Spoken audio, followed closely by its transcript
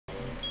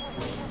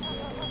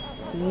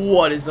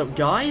What is up,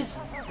 guys?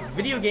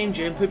 Video game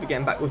Jam Poop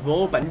again, back with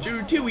more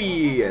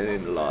Banjo-Tooie. And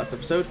in the last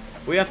episode,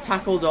 we have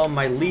tackled on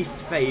my least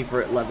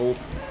favourite level,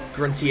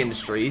 Grunty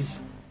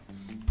Industries,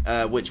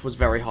 which was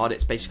very hard.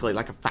 It's basically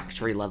like a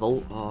factory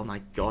level. Oh my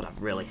god, I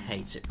really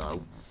hate it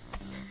though.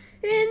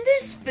 In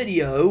this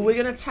video, we're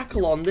gonna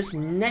tackle on this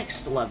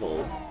next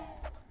level,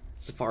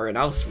 Safari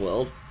House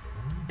World,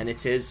 and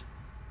it is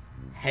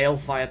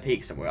Hailfire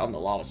Peaks, and we're on the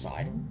lava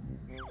side.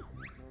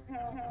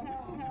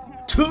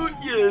 2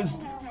 years!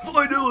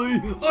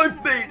 Finally,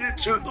 I've made it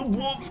to the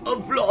warmth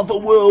of lava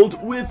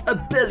world with a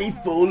belly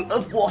full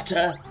of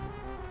water.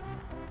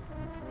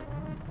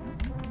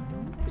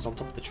 It's on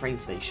top of the train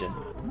station.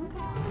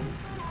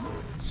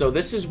 So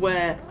this is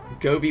where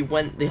Gobi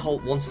wanted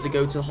to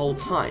go to the whole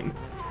time.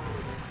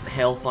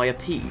 Hailfire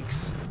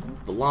Peaks,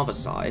 the lava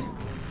side.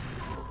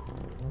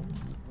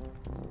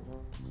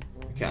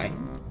 Okay.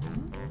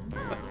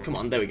 Come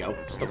on, there we go.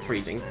 Stop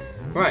freezing.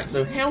 Right,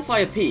 so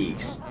Hailfire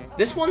Peaks.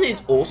 This one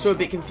is also a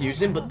bit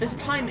confusing, but this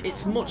time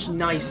it's much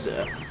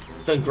nicer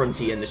than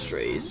Grunty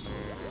Industries.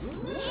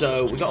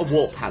 So, we got a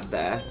warp pad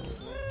there.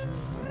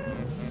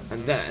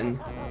 And then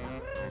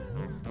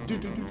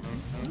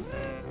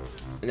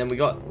we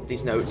got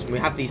these notes, and we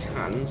have these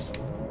hands.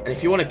 And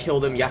if you want to kill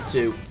them, you have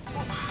to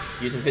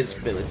use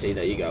invincibility.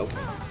 There you go.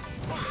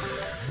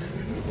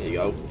 There you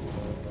go.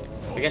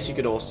 I guess you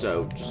could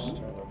also just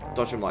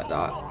dodge them like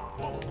that.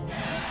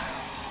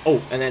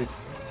 Oh, and then...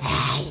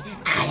 Hey,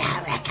 I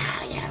don't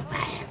recall you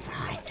being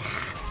fighter.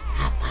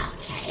 A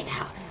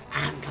volcano.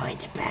 I'm going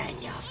to burn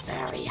your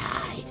furry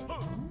hide.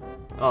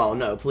 Oh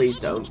no, please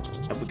don't.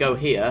 If we go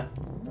here,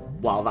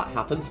 while that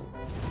happens,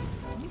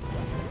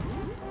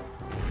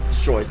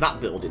 destroys that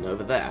building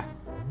over there.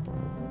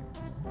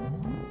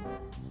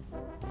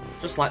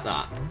 Just like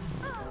that.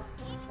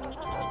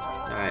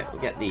 Alright,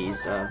 we'll get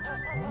these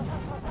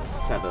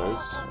feathers.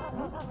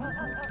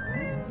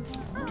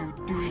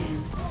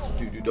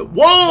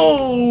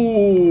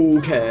 Whoa!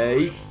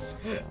 Okay.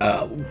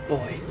 Oh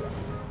boy.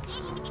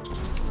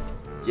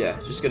 Yeah,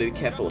 just gotta be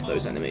careful of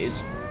those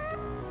enemies.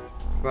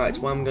 Right,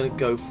 so I'm gonna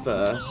go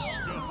first.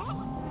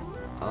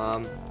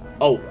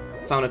 Oh,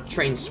 found a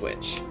train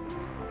switch.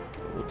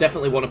 We'll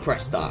definitely want to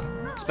press that,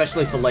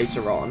 especially for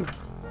later on.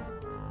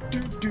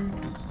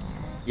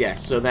 Yeah,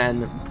 so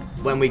then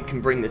when we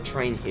can bring the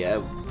train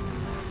here,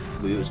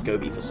 we use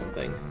Gobi for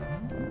something.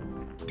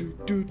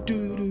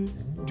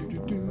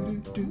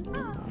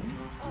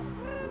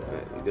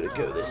 Right, we're gonna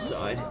go this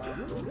side.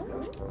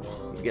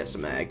 Get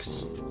some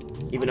eggs.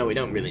 Even though we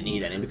don't really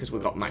need any because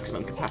we've got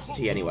maximum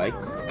capacity anyway.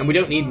 And we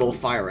don't need more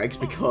fire eggs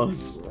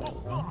because,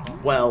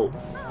 well,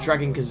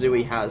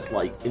 Dragon-Kazooie has,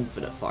 like,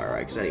 infinite fire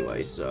eggs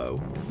anyway,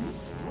 so...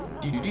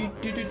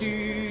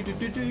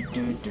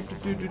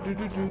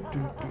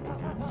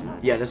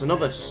 Yeah, there's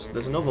another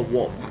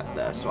warp pad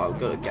there, so I'll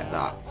go get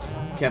that.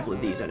 Careful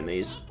of these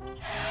enemies.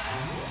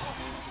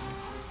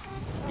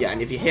 Yeah,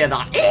 and if you hear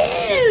that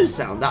ew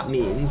sound, that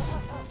means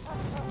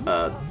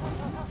the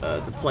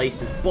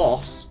place's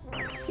boss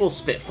will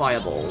spit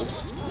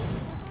fireballs.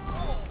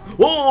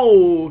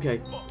 Whoa! Okay,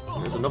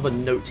 there's another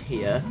note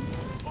here.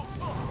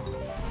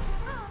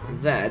 And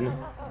then,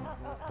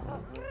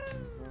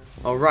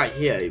 oh, right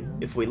here,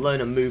 if we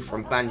learn a move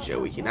from Banjo,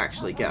 we can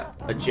actually get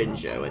a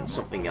Jinjo and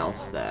something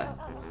else there.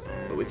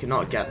 But we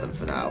cannot get them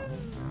for now.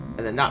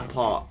 And then that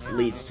part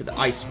leads to the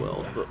Ice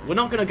World. But we're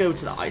not going to go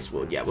to the Ice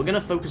World yet. We're going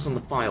to focus on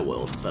the Fire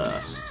World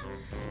first.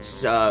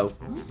 So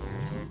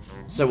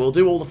we'll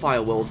do all the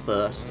Fire World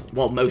first.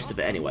 Well, most of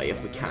it anyway,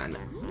 if we can.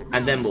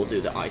 And then we'll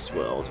do the Ice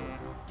World.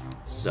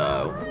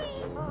 So...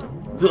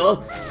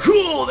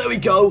 Cool! There we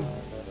go!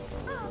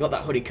 Got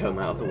that honeycomb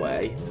out of the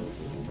way.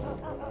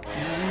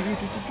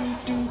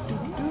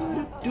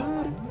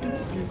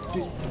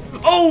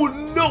 Oh,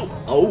 no!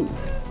 Oh!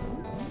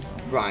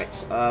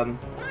 Right,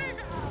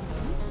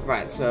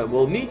 right, so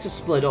we'll need to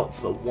split up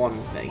for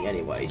one thing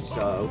anyway,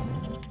 so...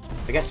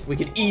 I guess we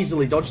can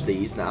easily dodge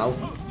these now.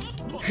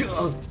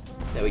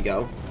 There we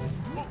go.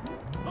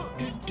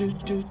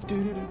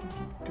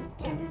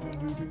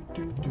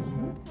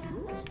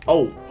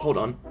 Oh, hold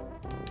on.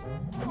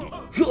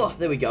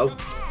 There we go.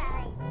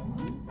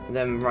 And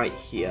then right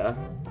here,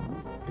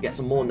 we get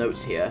some more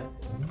notes here.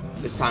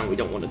 This time we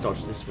don't want to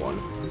dodge this one.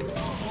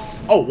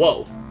 Oh,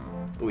 whoa!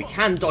 But we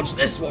can dodge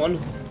this one!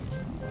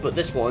 But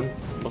this one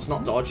must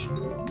not dodge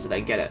to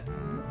then get it.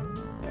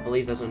 I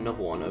believe there's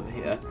another one over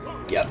here.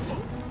 Yep.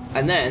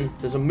 And then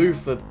there's a move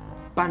for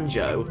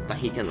Banjo that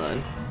he can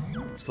learn.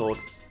 It's called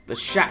the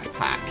Shack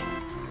Pack.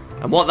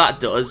 And what that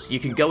does, you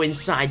can go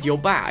inside your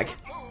bag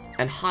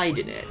and hide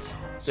in it.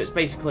 So it's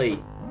basically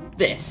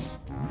this.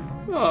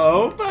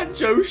 Oh,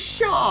 Banjo's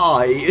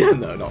shy!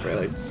 No, not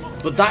really.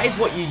 But that is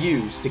what you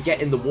use to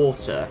get in the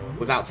water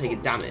without taking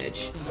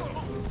damage.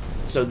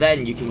 So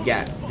then you can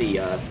get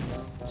the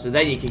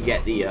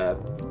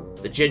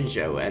the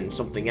Jinjo and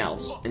something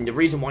else. And the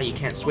reason why you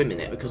can't swim in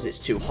it because it's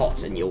too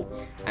hot,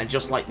 and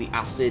just like the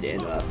acid in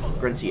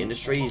Grunty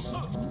Industries,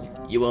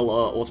 you will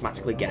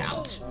automatically get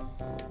out.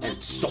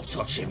 And stop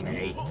touching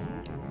me,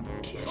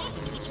 kid.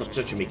 Stop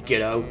touching me,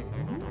 kiddo.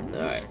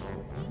 Alright.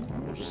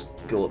 We'll just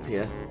go up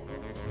here.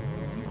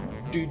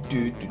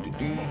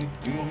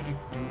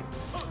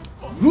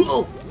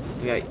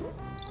 Okay.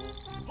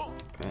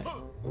 Right,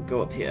 we'll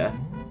go up here.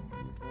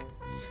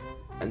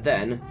 And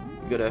then,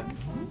 we gotta...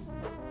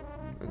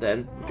 And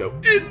then, go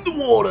in the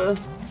water!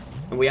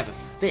 And we have a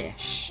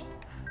fish.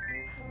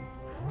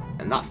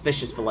 And that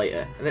fish is for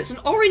later. And it's an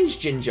orange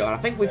ginger, and I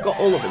think we've got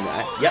all of them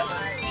there. Yep.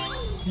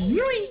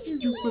 The orange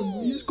ginger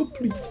family is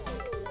complete.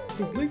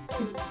 I'd like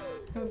to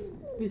have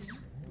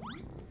this.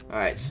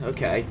 Alright,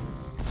 okay.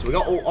 So we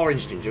got all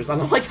orange gingers, and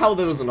I like how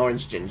there was an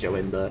orange ginger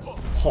in the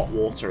hot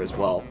water as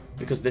well.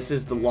 Because this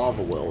is the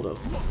lava world of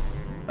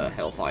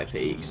Hailfire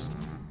Peaks.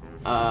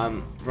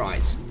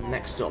 Right,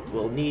 next up,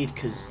 we'll need,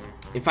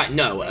 in fact,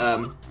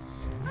 no,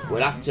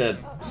 we'll have to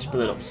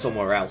split up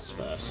somewhere else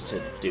first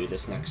to do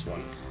this next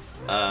one.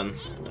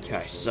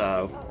 Okay,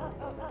 so,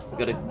 we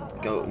gotta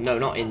go, no,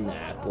 not in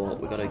there, but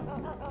we gotta,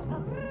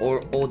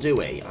 or do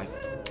we?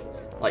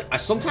 I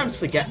sometimes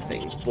forget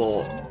things,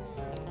 but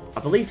I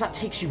believe that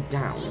takes you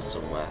down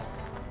somewhere.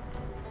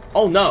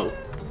 Oh no!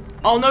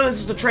 Oh no, this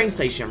is the train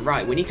station,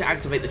 right, we need to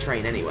activate the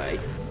train anyway.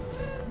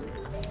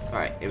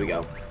 Alright, here we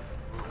go.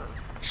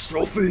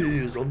 Trophy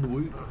is on the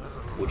way.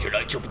 Would you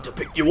like something to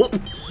pick you up?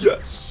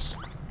 Yes!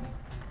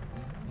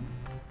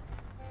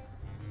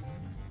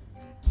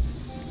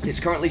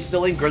 It's currently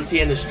still in Grunty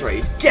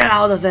Industries. Get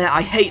out of there!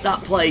 I hate that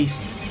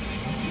place!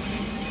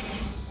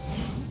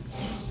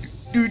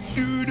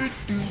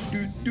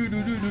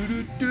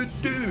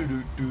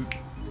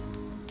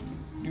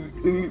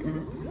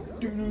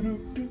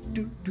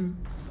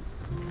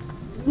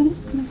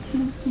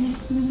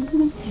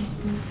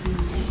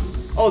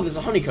 Oh, there's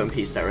a honeycomb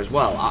piece there as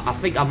well. I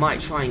think I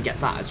might try and get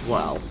that as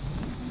well.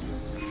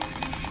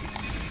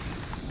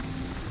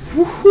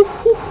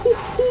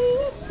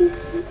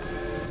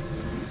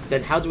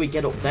 Then how do we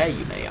get up there,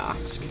 you may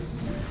ask?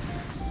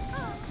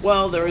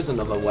 Well, there is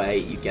another way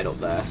you get up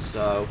there,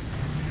 so...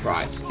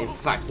 Right, in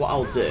fact, what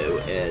I'll do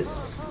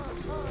is...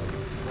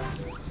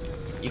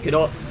 You could...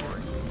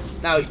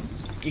 Now,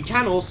 you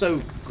can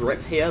also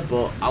grip here,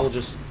 but I'll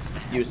just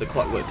use the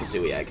Clockwork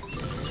Kazooie egg.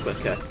 It's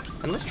quicker.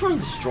 And let's try and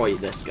destroy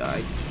this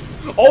guy.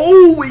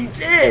 Oh, we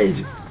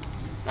did!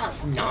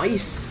 That's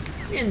nice,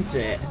 isn't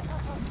it?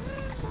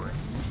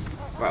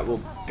 Right, we'll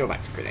go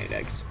back to grenade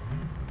eggs.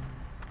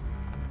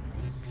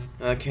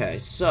 Okay,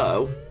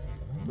 so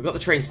we've got the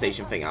train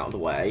station thing out of the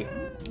way.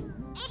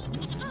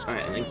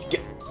 Alright, and then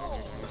get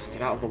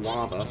out of the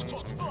lava.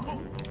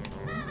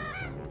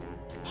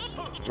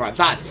 Right,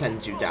 that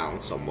sends you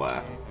down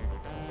somewhere.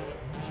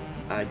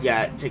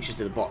 Yeah, it takes you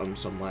to the bottom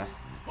somewhere.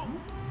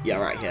 Yeah,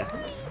 right here.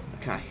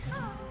 Okay.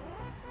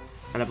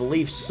 And I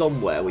believe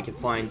somewhere we can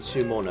find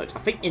 2 more nodes. I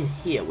think in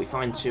here we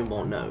find 2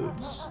 more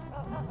nodes.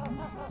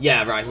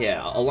 Yeah, right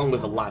here, along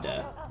with a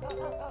ladder.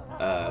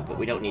 But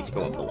we don't need to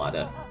go up the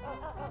ladder.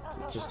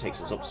 It just takes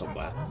us up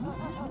somewhere.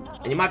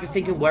 And you might be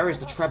thinking, where is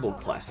the treble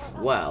clef?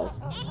 Well,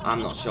 I'm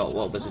not sure.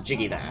 Well, there's a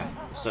jiggy there.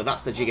 So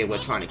that's the jiggy we're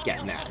trying to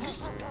get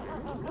next.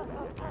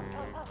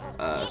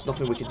 There's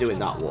nothing we can do in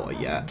that water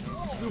yet.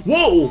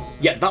 Whoa!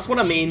 Yeah, that's what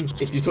I mean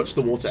if you touch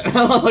the water.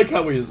 I like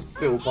how he's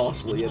still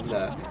partially in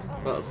there.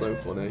 That's so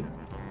funny.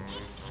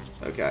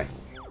 Okay.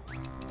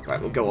 Right,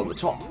 we'll go on the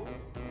top.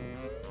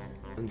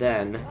 And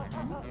then,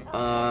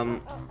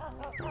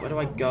 where do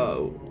I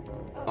go?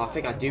 Oh, I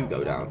think I do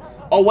go down.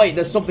 Oh wait,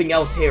 there's something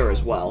else here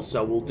as well,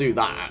 so we'll do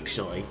that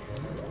actually.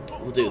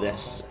 We'll do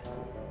this.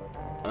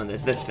 And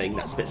there's this thing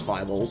that spits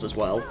fireballs as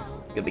well.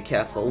 You gotta be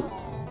careful.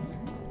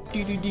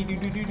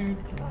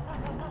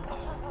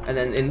 And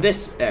then in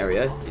this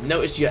area,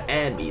 notice your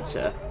air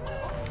meter.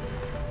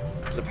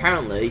 Because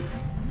apparently,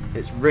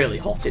 it's really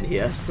hot in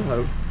here,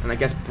 so... And I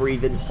guess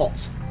breathing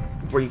hot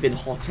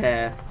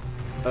air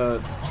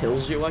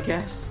kills you, I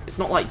guess? It's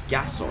not like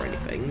gas or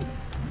anything.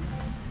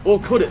 Or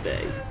could it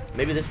be?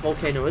 Maybe this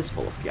volcano is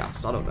full of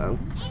gas, I don't know.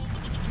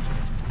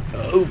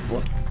 Oh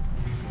boy.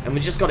 And we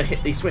just gotta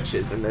hit these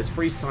switches, and there's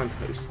 3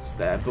 signposts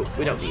there, but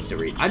we don't need to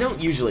read. I don't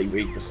usually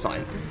read the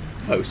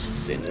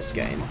signposts in this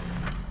game.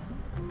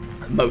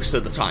 Most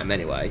of the time,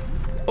 anyway.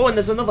 Oh, and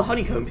there's another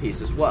honeycomb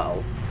piece as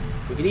well.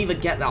 We can either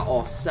get that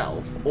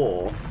ourselves,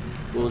 or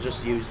we'll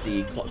just use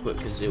the Clockwork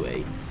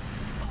Kazooie.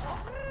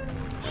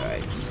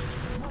 Alright.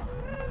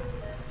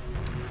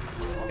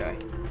 Okay.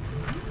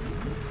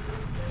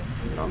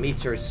 Our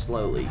meter is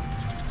slowly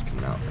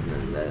coming out, and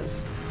then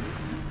there's...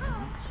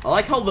 I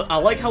like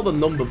how the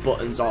number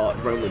buttons are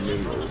Roman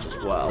numerals as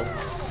well.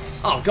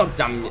 Oh, god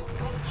damn it.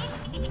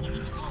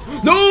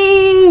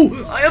 No!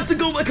 I have to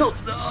go back up.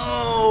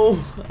 No!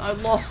 I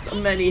lost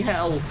many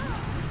health.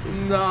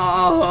 No!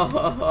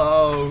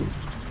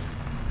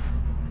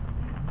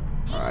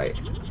 Alright.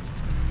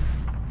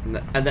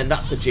 And then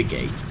that's the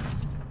jiggy.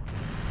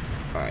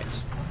 Alright.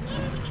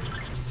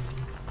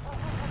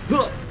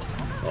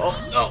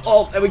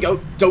 Oh, there we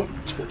go.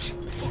 Don't touch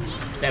me.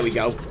 There we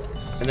go.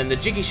 And then the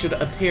jiggy should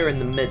appear in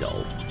the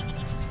middle.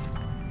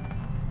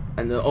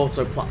 And there are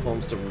also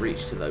platforms to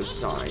reach to those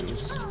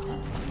signs.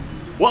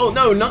 Whoa,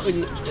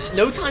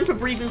 no time for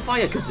breathing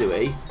fire,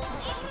 Kazooie.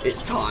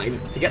 it's time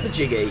to get the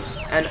Jiggy,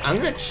 and I'm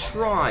gonna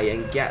try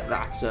and get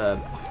that.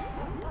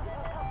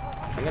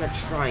 I'm gonna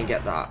try and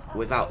get that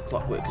without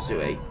Clockwork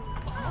Kazooie.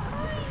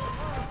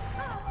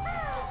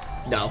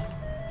 No.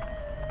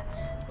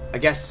 I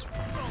guess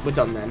we're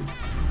done then.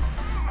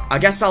 I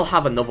guess I'll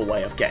have another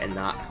way of getting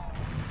that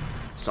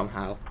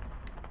somehow,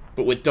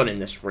 but we're done in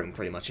this room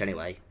pretty much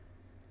anyway.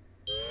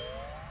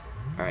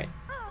 All right.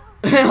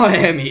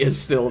 Amy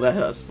is still there.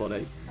 That's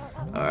funny.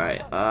 All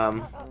right.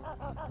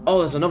 Oh,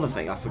 there's another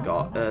thing I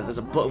forgot. There's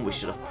a button we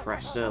should have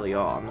pressed early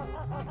on.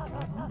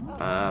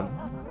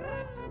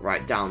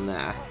 Right down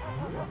there.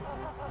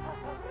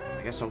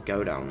 I guess I'll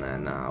go down there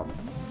now.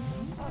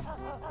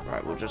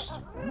 Right, we'll just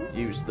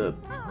use the...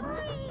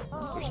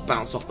 just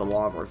bounce off the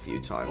lava a few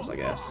times, I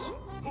guess.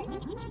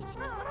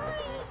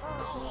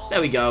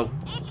 There we go.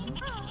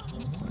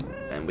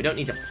 And we don't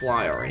need to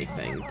fly or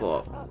anything,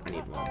 but I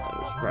need one of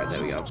those. Right,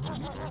 there we go.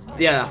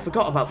 Yeah, I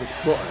forgot about this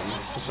button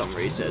for some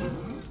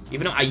reason.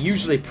 Even though I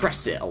usually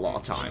press it a lot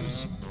of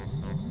times.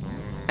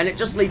 And it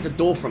just leads a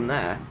door from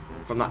there,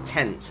 from that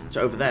tent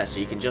to over there, so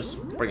you can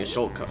just bring a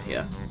shortcut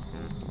here.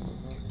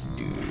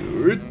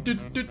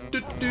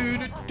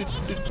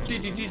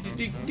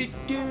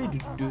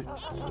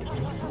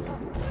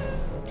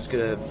 Just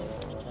gonna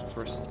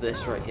press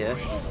this right here.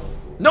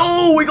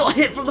 No, we got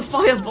hit from the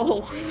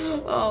fireball.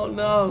 Oh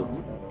no.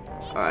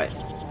 Alright.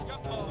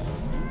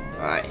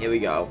 Alright, here we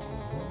go.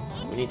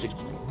 We need to...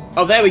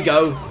 oh, there we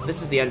go.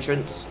 This is the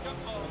entrance.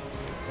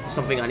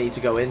 Something I need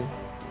to go in.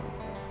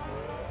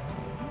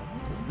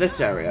 It's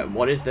this area. And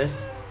what is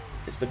this?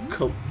 It's the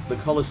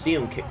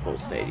Coliseum Kickball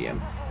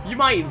Stadium. You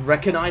might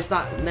recognize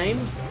that name.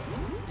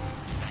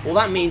 Well,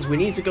 that means we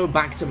need to go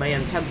back to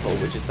Mayhem Temple,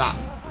 which is that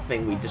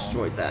thing we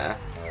destroyed there.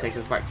 Takes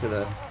us back to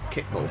the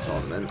kickball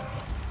tournament.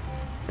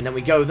 And then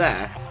we go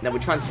there, and then we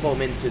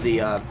transform into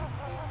the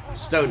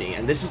Stony,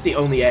 and this is the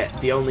only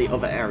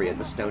other area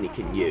the Stony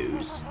can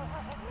use.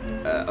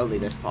 Only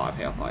this part of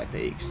Hailfire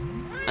Peaks.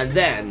 And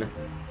then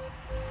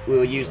we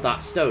will use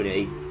that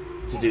Stony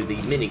to do the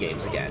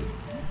mini-games again.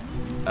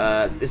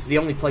 This is the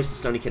only place the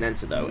Stony can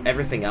enter, though.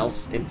 Everything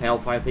else in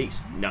Hailfire Peaks,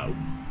 no,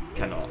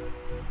 cannot.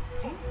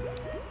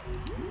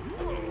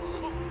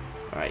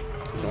 Alright,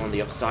 go on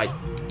the other side.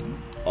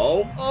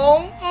 Oh,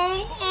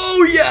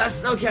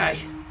 yes! Okay.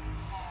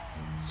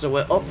 So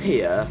we're up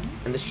here,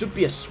 and there should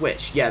be a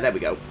switch. Yeah, there we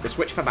go. The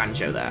switch for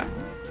Banjo there.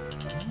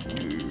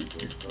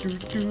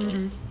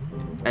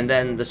 And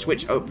then the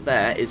switch up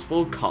there is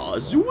for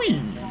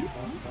Kazooie.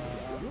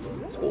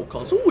 It's for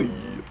Kazooie.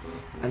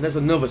 And there's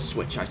another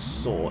switch I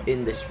saw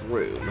in this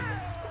room.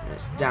 And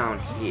it's down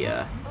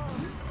here.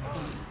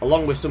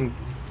 Along with some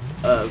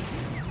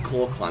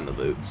claw climber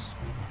boots.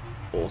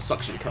 Or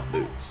suction cup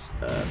boots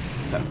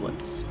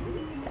templates.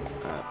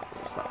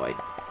 What's that way?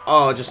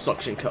 Oh, just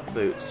suction cup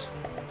boots.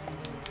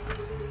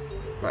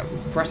 Right,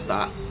 we'll press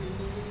that.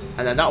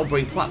 And then that'll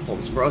bring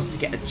platforms for us to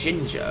get a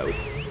Jinjo,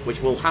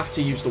 which we'll have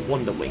to use the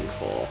Wonder Wing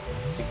for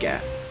to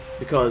get.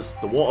 Because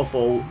the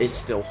waterfall is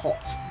still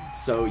hot.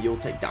 So you'll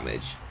take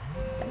damage.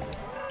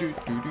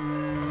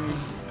 I'm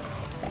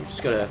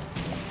just gonna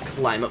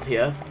climb up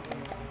here.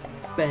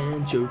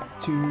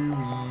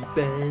 Banjo-Tooie,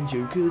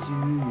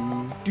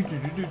 Banjo-Kazooie.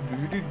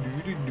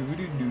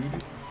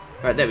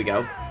 Right, there we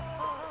go.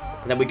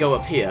 And then we go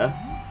up here.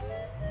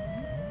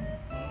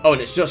 Oh,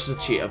 and it's just a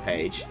Cheetah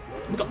page.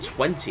 We've got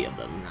 20 of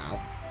them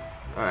now.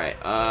 Alright,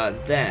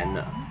 then,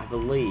 I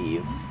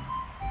believe...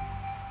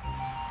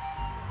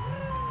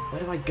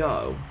 where do I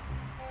go?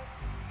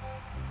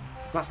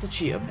 So that's the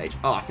Cheetah page.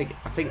 Oh, I think...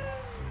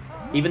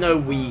 even though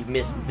we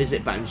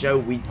visit Banjo,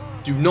 we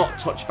do not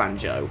touch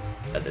Banjo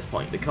at this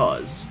point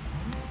because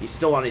he's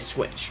still on his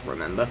Switch,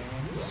 remember?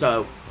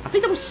 So, I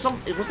think there was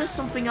some... was there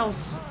something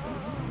else?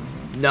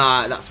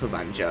 Nah, that's for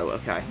Banjo,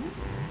 okay.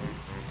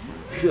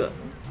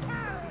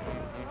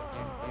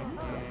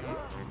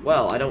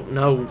 Well, I don't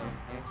know.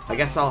 I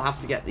guess I'll have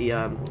to get the,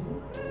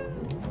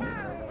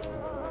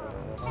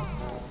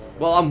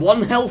 well, I'm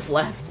 1 health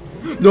left.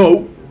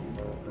 No!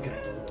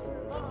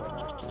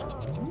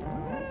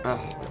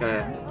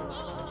 Okay.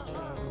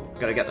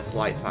 Gotta get the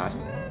flight pad.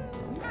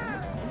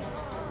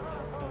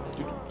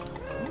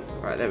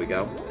 Right, there we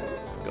go.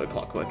 Got a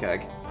clockwork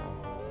egg.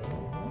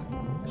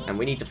 And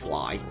we need to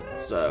fly,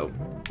 so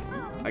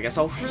I guess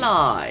I'll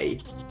fly.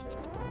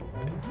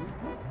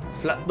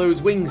 Flap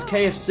those wings,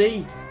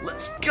 KFC.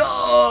 Let's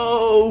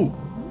go!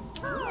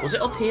 Was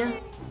it up here?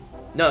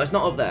 No, it's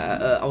not up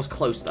there. I was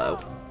close, though.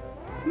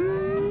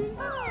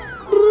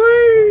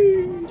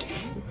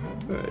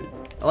 Right.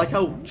 I like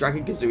how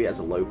Dragon Kazooie has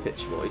a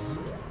low-pitched voice.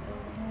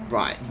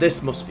 Right,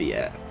 this must be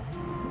it.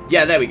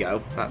 Yeah, there we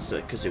go. That's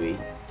a Kazooie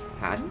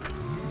pad.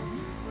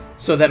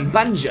 So then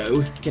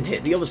Banjo can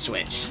hit the other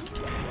switch.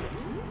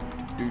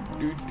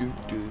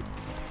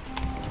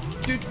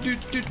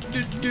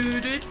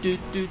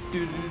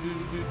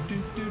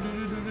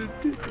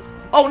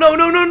 Oh, no,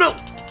 no, no, no!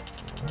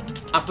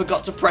 I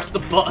forgot to press the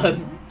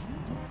button.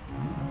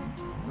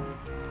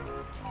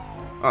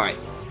 Alright.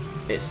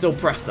 It's still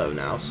pressed, though,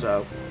 now,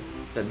 so...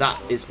 then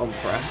that is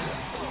unpressed.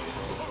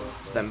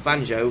 So then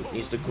Banjo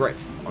needs to grip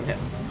on him.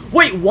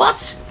 Wait,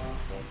 what?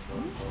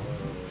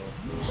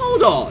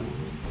 Hold on.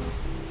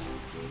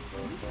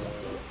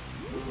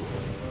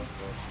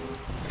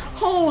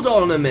 Hold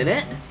on a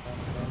minute.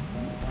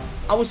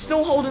 I was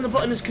still holding the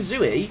button as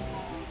Kazooie.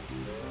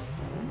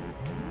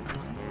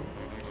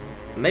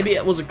 Maybe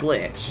it was a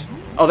glitch.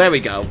 Oh, there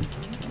we go.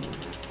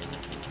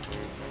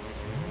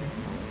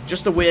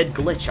 Just a weird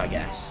glitch, I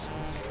guess.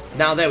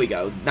 Now, there we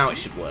go. Now it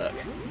should work.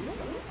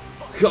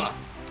 There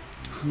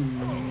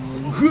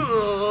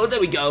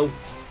we go.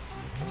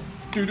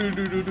 And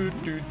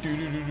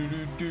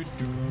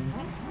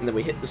then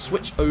we hit the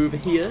switch over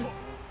here.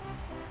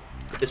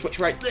 Hit the switch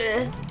right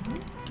there.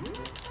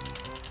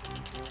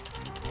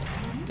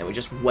 Then we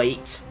just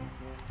wait.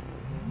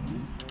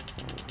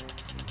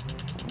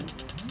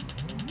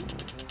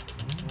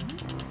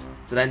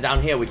 So then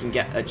down here we can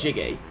get a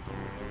Jiggy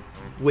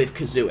with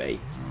Kazooie.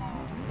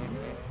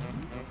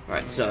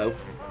 Right, so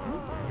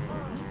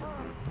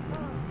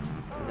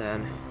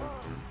then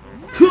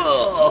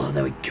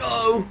there we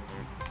go.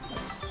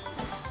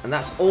 And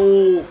that's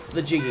all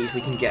the Jiggies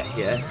we can get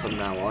here from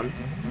now on.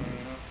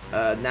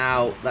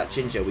 Now that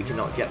Ginger we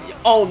cannot get.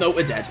 Oh no,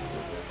 we're dead.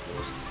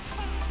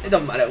 It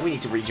doesn't matter. We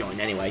need to rejoin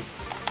anyway.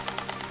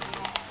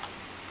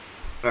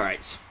 All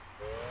right.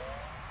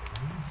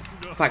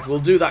 In fact, we'll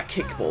do that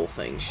kickball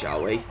thing,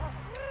 shall we?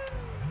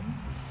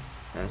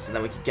 So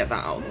then we can get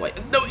that out of the way.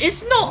 No,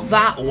 it's not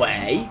that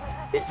way.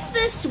 It's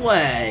this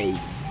way.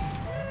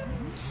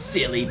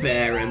 Silly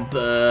bear and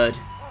bird.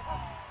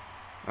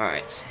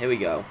 Alright, here we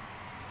go.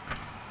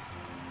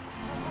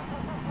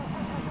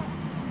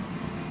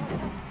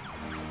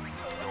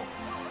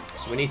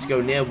 So we need to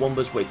go near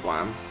Wumba's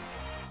wigwam.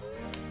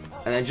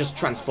 And then just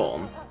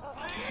transform.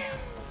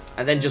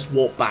 And then just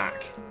walk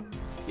back.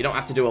 You don't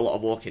have to do a lot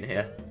of walking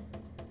here.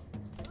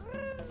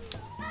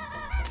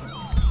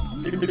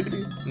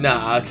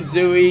 Nah,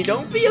 Kazooie,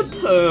 don't be a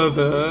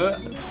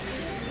pervert.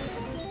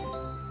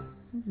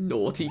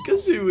 Naughty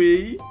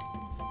Kazooie.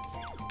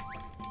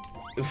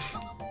 Oof.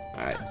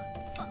 Alright.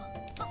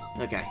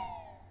 Okay.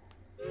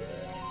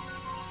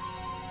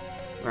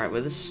 Alright,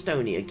 we're the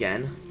Stony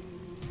again.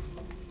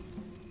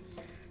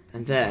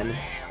 And then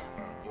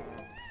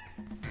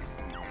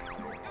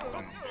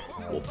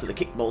up to the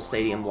kickball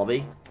stadium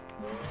lobby.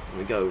 And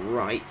we go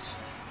right.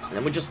 And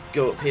then we just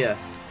go up here.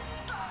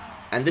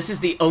 And this is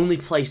the only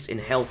place in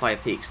Hailfire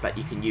Peaks that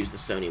you can use the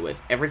Stony with.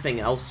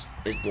 Everything else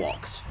is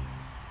blocked.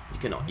 You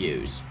cannot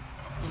use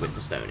with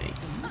the Stony.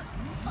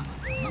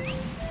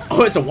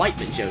 Oh, it's a white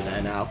Minjo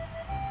there now.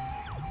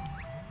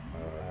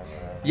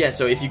 Yeah,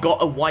 so if you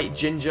got a white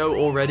Jinjo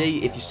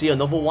already, if you see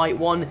another white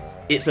one,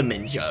 it's a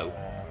Minjo.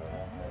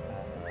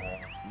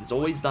 There's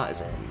always that as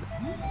an end.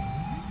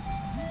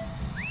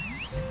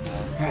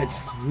 Right,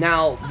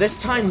 now, this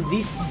time,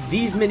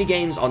 these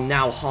mini-games are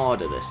now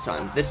harder this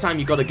time. This time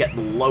you gotta get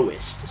the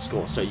lowest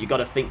score, so you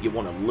gotta think you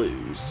want to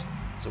lose.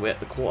 So we're at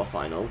the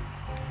quarterfinal.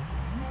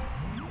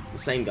 The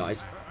same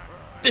guys.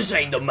 This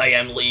ain't the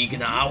Mayhem League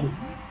now!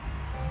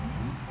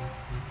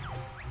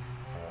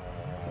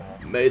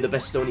 May the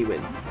best Stony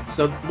win.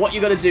 So what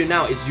you gotta do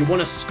now is you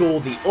want to score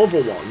the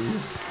other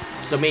ones,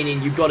 so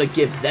meaning you gotta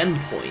give them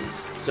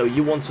points, so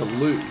you want to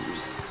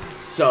lose.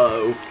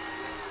 So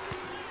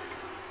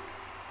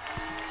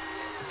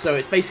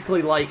it's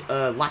basically like,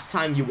 last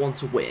time you want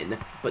to win,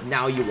 but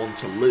now you want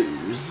to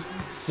lose.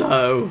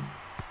 So,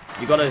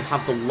 you gotta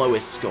have the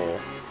lowest score.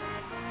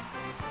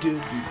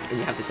 And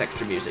you have this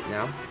extra music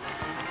now.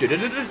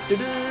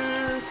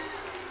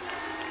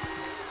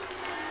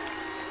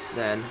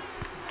 Then,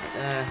 right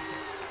there.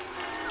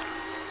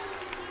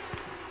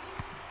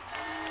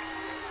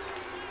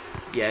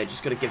 Yeah,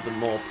 just gotta give them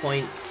more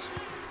points.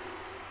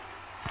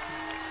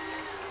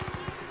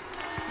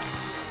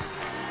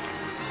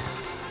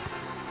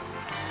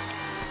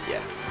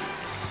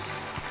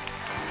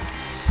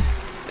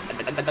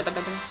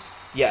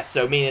 Yeah,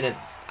 so meaning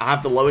I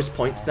have the lowest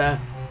points there,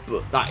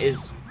 but that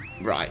is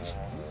right.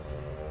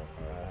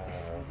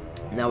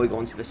 Now we go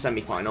on to the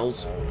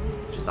semi-finals,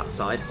 which is that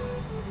side.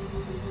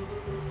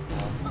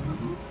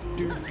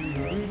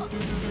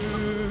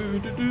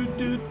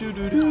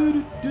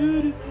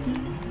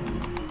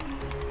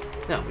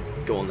 Now we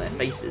go on their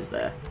faces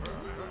there.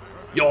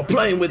 You're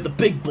playing with the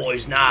big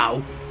boys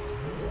now.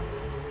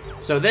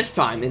 So this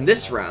time, in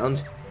this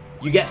round,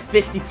 you get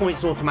 50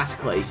 points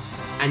automatically.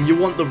 And you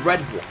want the red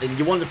one, and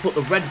you want to put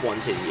the red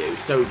ones in you,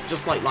 so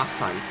just like last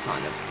time,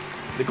 kind of.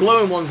 The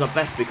glowing ones are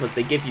best because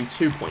they give you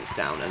 2 points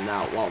down, and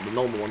now, well, the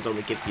normal ones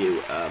only give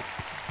you, oh,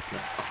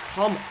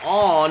 come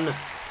on!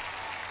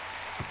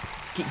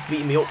 Keep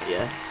beating me up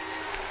here.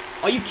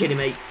 Are you kidding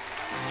me?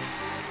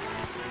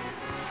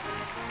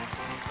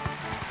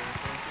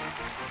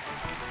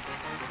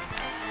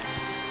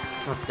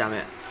 God damn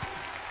it.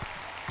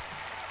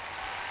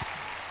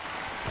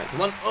 Right,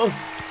 come on,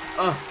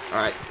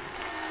 alright.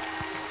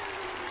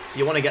 So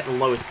you want to get the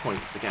lowest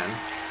points again.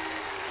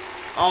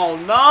 Oh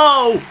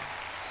no!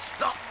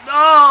 Stop!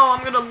 No!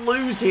 I'm gonna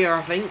lose here,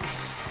 I think.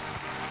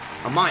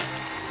 I might.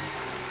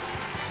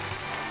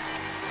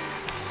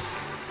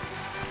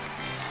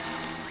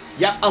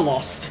 Yep, I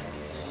lost.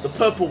 The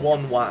purple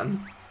one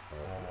won.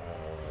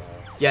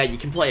 Yeah, you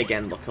can play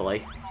again,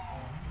 luckily.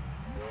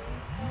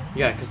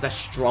 Yeah, because they're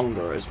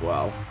stronger as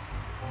well.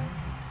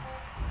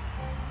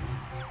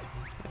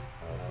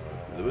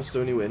 They will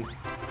still only win.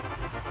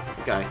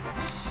 Okay.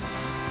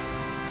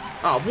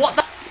 Oh, what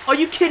the? Are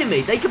you kidding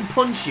me? They can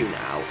punch you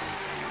now.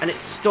 And it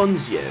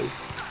stuns you.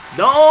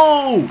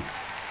 No!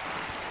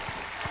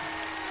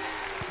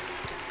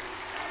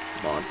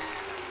 Come on.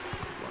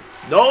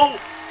 No!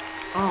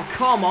 Oh,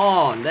 come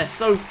on. They're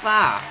so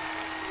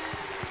fast.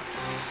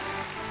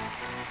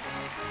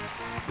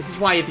 This is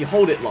why if you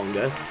hold it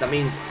longer, that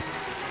means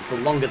the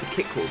longer the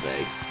kick will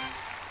be.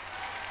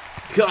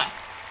 God!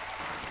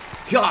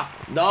 God!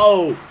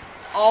 No!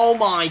 Oh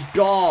my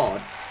god!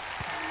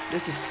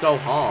 This is so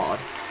hard.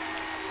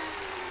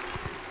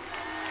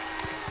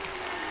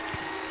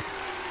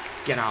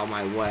 Get out of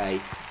my way.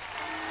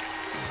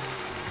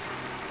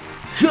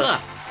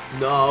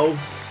 No!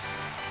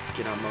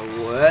 Get out of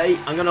my way.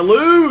 I'm gonna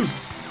lose!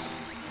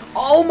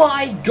 Oh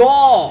my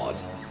god!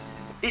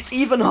 It's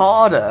even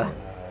harder.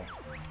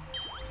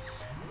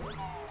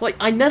 Like,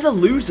 I never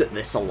lose at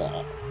this a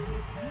lot.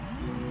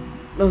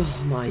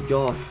 Oh my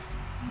god.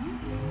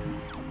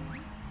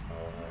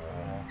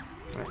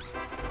 Right.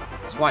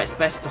 That's why it's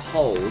best to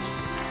hold.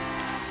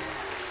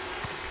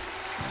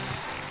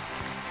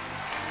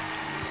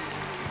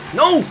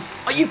 No!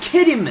 Are you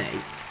kidding me?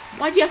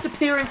 Why do you have to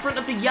peer in front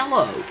of the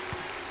yellow?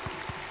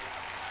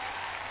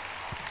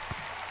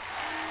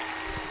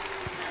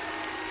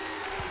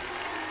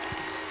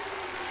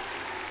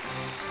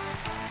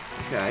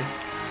 Okay.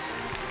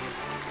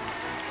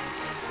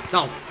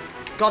 No!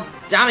 God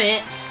damn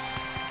it!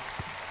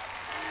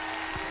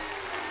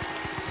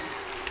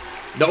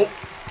 Nope!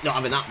 Not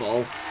having that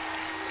ball.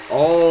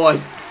 Oh, I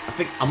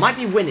think I might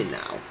be winning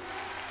now.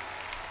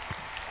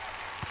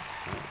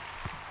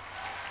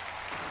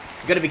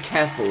 You gotta be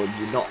careful and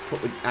do not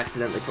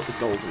accidentally put the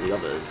goals in the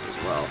others as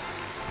well.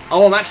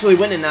 Oh, I'm actually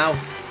winning now.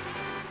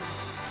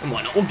 And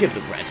why not? We'll give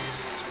them red.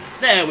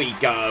 There we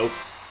go.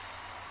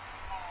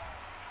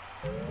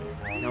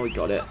 Now we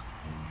got it.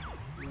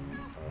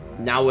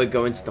 Now we're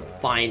going to the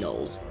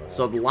finals.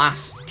 So the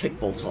last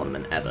kickball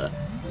tournament ever.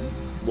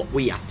 What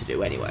we have to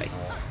do anyway.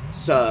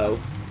 So...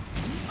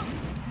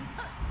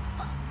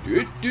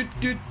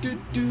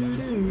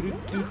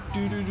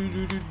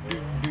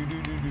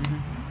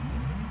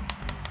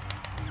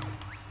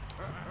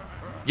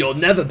 You'll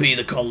never be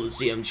the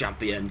Coliseum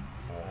champion.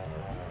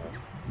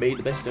 May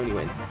the best only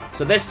win.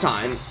 So this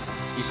time,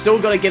 you still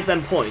gotta give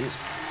them points,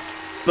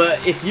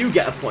 but if you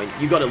get a point,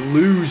 you gotta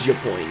lose your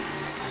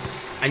points.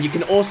 And you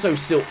can also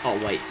still... Oh,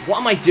 wait. What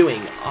am I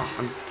doing? Oh,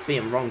 I'm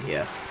being wrong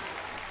here.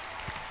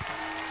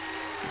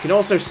 You can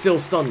also still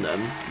stun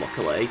them,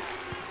 luckily.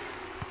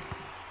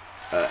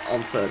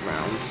 On third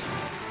rounds.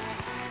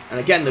 And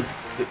again, the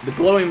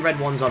glowing red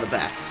ones are the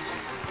best.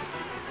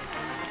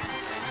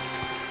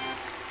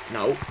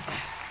 No.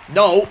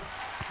 No!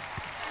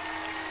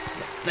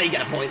 There you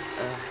get a point.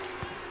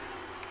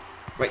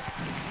 Right.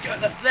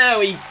 There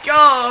we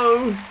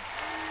go!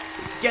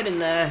 Get in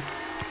there.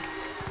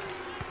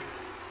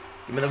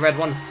 Give me the red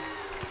one.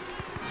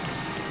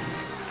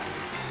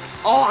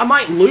 Oh, I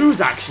might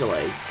lose,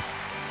 actually.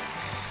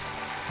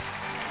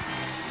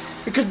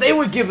 Because they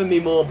were giving me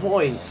more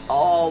points.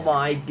 Oh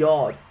my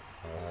god.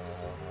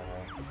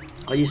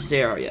 Are you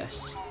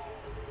serious?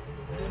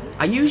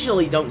 I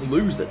usually don't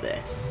lose at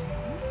this.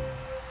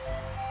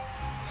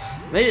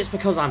 Maybe it's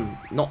because I'm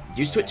not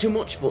used to it too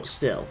much, but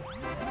still.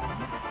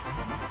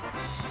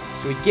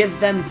 So we give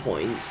them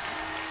points.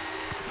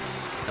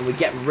 And we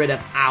get rid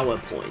of our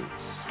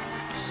points.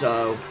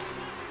 So...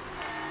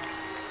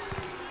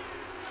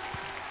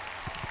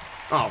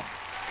 Oh,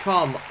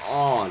 come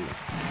on.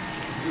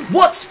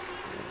 What?!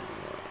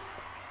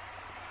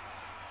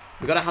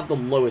 We gotta have the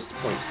lowest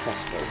points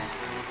possible.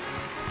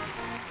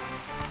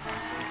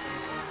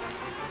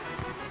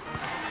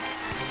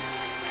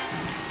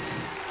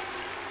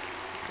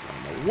 On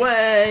my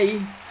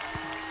way.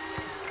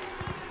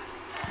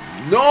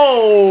 No.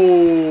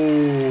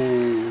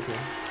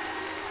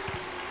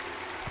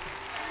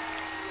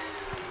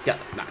 Yeah,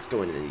 that's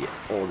going in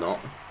or not.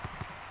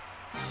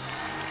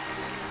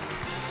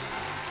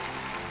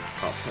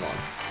 Oh, come on.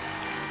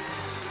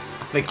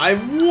 I think I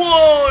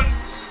won!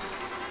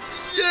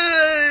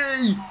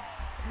 Yay!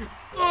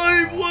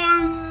 I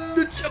won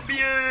the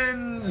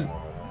champions!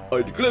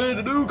 I declare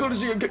the new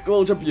Coliseum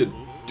Kickball champion.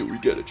 Do we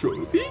get a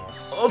trophy?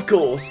 Of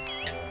course.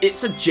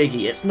 It's a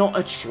jiggy, it's not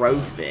a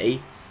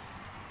trophy.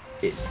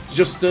 It's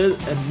just a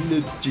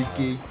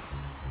jiggy.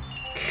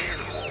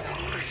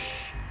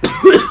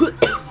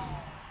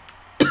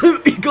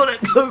 We gotta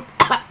go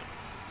back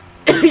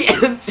to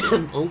the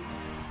temple.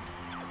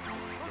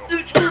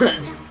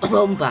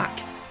 Transform back.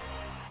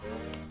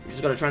 We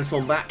just gotta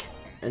transform back.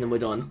 And then we're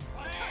done.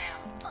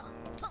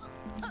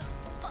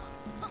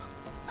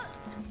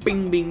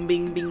 Bing, bing,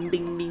 bing, bing,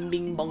 bing, bing,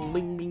 bing, bong,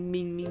 bing, bing,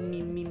 bing, bing,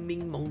 bing, bing,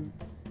 bing, bong.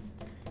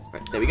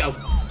 Right, there we go.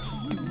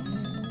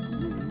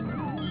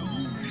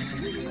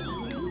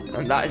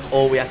 And that is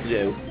all we have to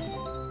do.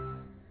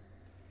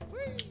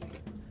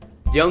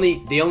 The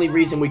only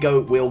reason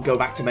we'll go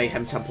back to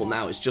Mayhem Temple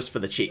now is just for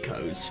the cheat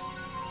codes.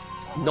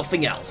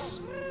 Nothing else.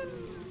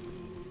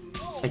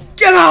 And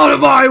get out of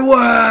my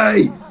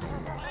way!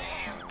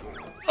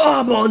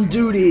 I'm on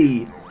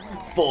duty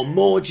for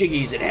more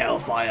jiggies in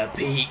Hailfire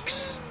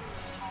Peaks.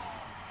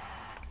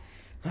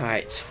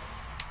 Alright.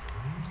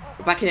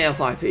 We're back in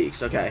Hailfire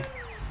Peaks, okay.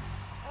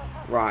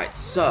 Right,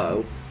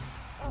 so...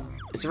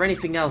 is there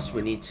anything else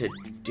we need to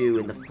do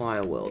in the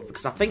Fire World?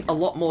 Because I think a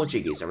lot more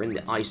jiggies are in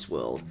the Ice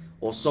World.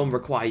 Or some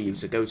require you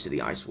to go to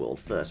the Ice World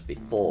first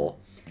before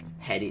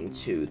heading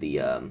to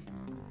the,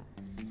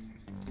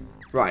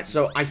 Right,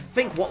 so I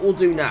think what we'll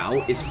do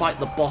now is fight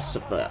the boss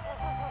of the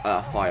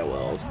Fire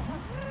World.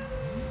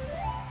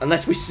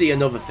 Unless we see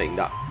another thing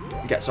that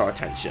gets our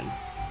attention.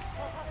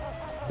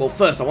 Well,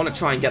 first, I want to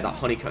try and get that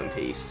honeycomb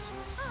piece.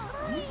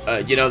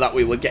 You know, that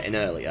we were getting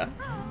earlier.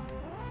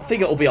 I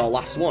think it'll be our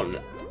last one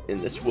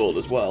in this world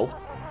as well.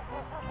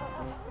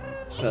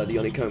 The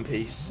honeycomb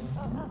piece.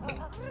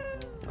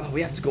 Oh,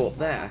 we have to go up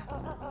there.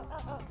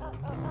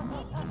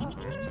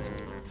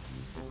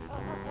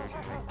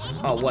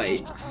 Oh,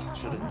 wait. I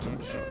should have took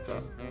the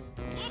shortcut.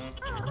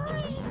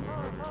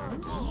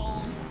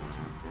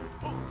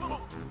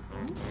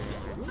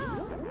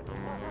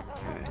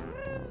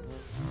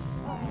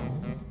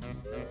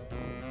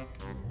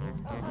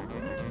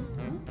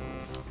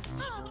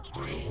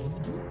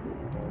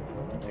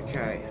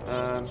 Okay,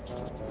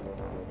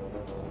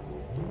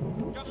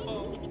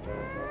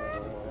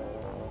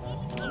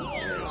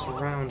 it's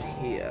around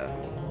here.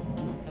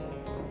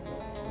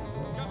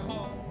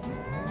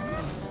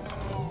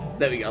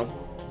 There we go.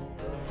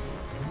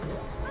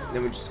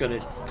 Then we're just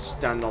gonna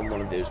stand on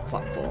one of those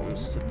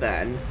platforms to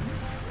then...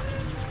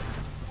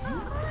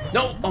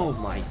 No! Oh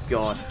my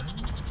god.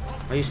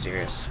 Are you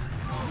serious?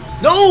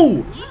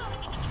 No!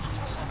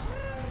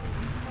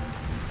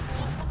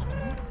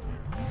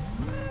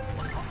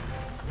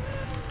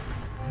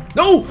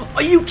 No!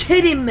 Are you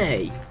kidding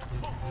me?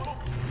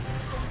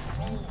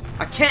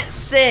 I can't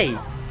see!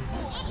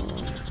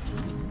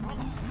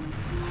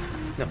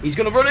 No, he's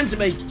gonna run into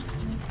me!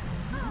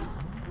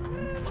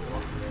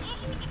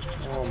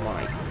 Oh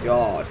my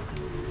god.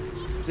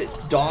 Because it's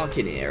dark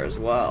in here as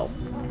well.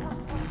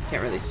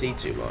 Can't really see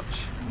too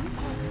much.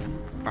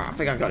 Alright, I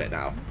think I got it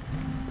now.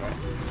 Right.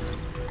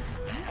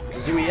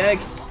 Kazooie egg.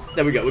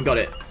 There we go, we got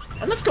it.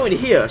 And let's go in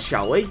here,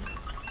 shall we?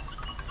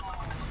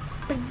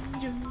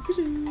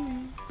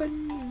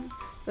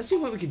 Let's see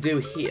what we can do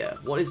here.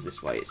 What is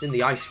this way? It's in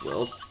the Ice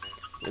World.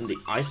 In the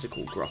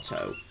Icicle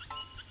Grotto.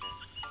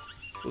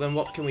 Well then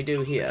what can we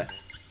do here?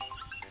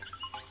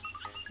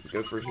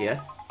 Go through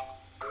here.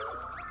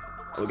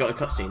 Oh, we got a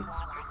cutscene.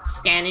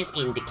 Scanners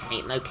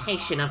indicate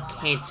location of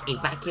kids.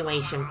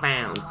 Evacuation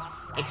found.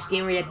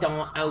 Exterior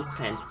door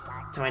open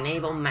to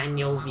enable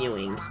manual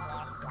viewing.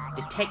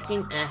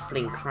 Detecting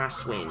Earthling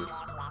crosswind.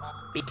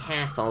 Be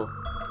careful.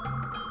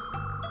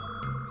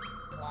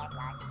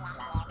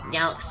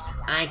 Yolks,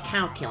 I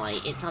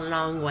calculate it's a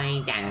long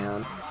way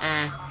down.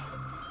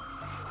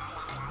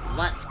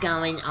 What's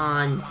going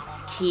on?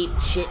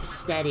 Keep ship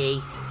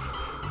steady.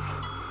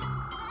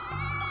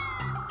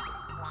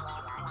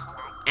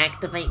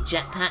 Activate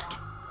jetpack.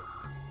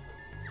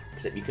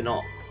 Except you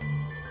cannot.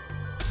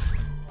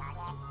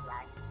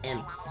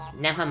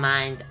 Never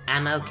mind,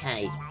 I'm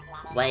okay.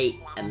 Wait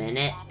a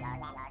minute.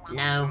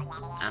 No,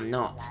 I'm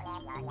not.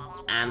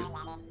 I'm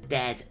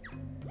dead.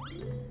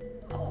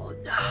 Oh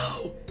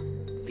no!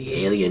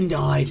 The alien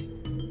died!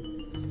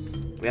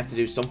 We have to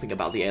do something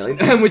about the alien.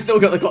 And we still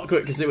got the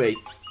Clockwork Kazooie.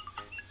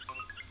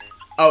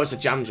 Oh, it's a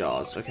jam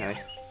jars, okay. Is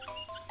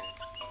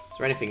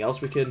there anything else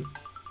we can...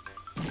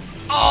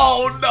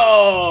 Oh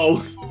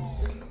no!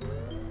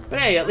 But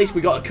hey, at least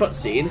we got a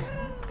cutscene.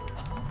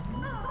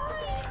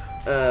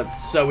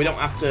 So we don't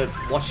have to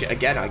watch it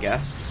again, I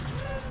guess.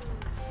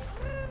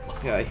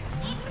 Okay.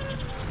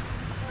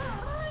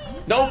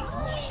 No!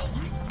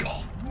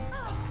 God.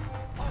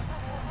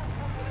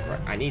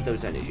 Right, I need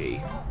those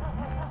energy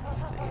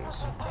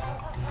things.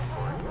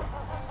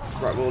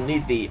 Right, we'll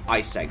need the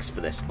ice eggs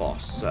for this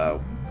boss,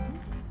 so...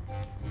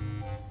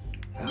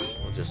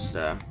 we'll just,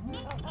 get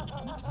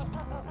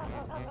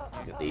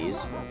these.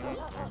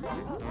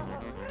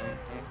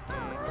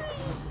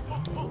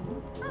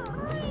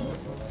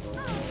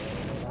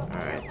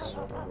 Alright.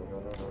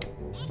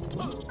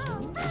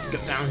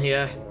 Get down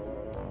here.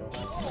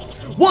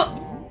 What?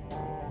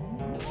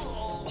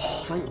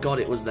 Oh, thank God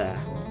it was there.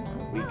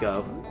 We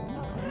go.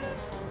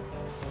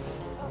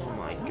 Oh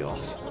my God.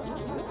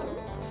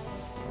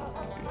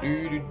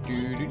 We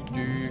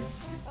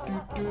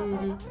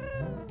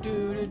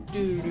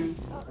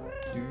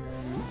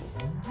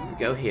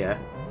go here.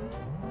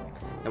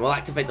 Then we'll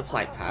activate the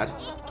flight pad.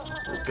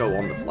 We'll go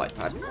on the flight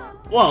pad.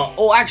 Well,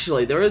 oh,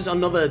 actually, there is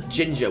another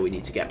ginger we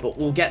need to get, but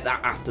we'll get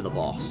that after the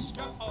boss.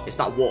 It's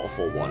that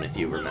waterfall one, if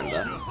you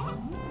remember.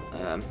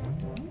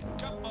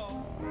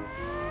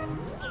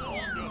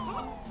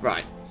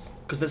 Right.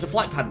 Because there's a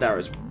flight pad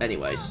there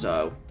anyway,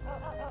 so...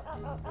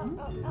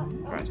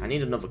 Right, I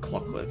need another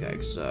clockwork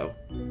egg, so...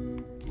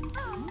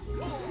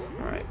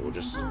 Alright, we'll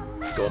just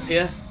go up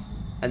here.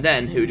 And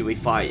then, who do we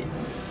fight?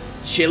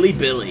 Chilli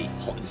Billy,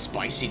 hot and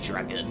spicy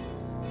dragon.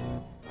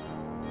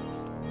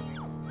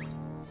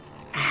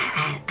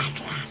 At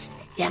last,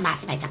 you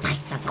must make the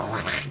pizza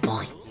delivery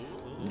boy.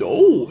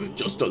 No,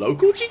 just a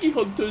local jiggy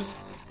hunters.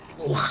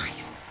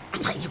 Lies. I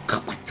bet you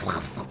got my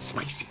 12-foot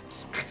spicy.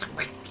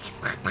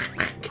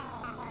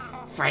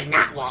 Afraid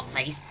not, what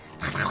face?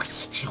 I'll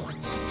hit you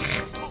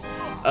instead.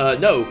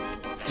 No.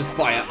 Just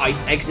fire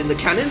ice eggs in the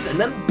cannons and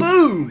then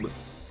boom!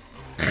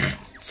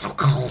 So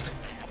cold.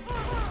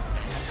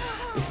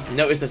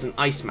 Notice there's an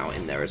ice mount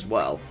in there as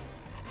well.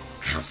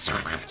 How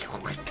soon have you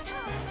licked?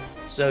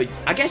 So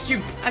I guess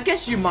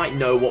you might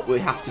know what we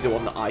have to do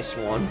on the ice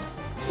one.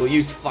 We'll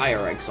use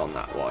fire eggs on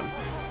that one,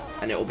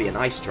 and it will be an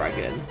ice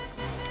dragon.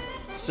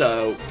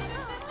 So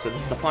this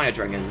is the fire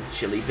dragon,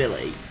 Chilli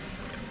Billy.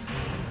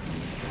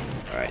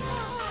 All right,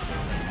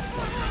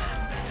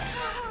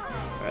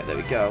 there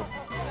we go.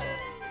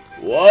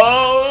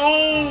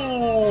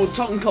 Whoa!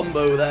 Tongue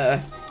combo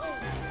there.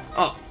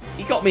 Oh,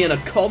 he got me in a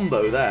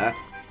combo there.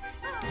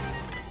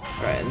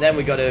 All right, and then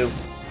we got to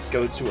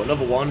go to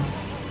another one.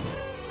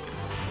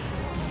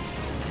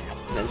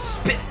 And then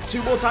spit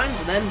 2 more times,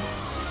 and then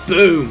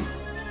boom!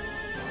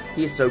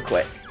 He's so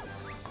quick.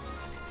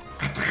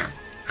 Enough!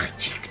 I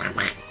changed my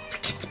mind.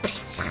 Forget the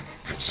pizza.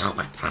 I'm sure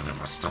my brother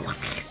will still want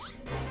this.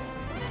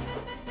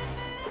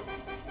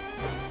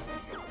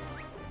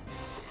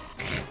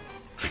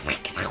 I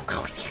reckon I'll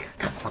go with you.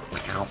 A couple of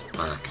Big Al's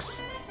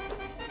burgers.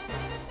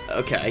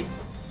 Okay.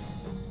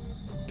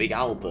 Big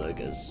Al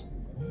burgers.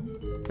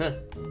 Huh.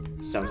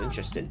 Sounds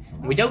interesting.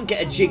 We don't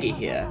get a jiggy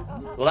here.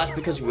 Well, that's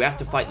because we have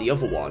to fight the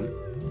other one.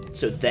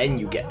 So then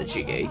you get the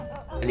jiggy.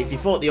 And if you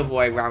fought the other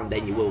way around,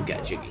 then you will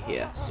get a jiggy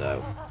here.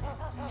 So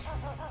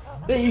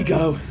there you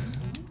go.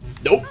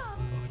 Nope.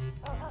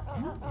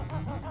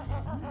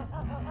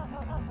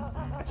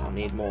 I don't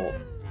need more.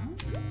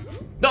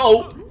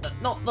 No!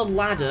 Not the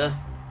ladder.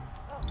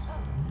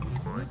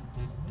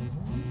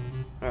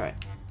 Alright.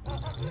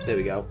 There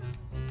we go.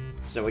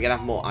 So we're gonna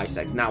have more ice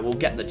eggs. Now we'll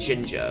get the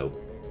Jinjo,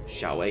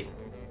 shall we?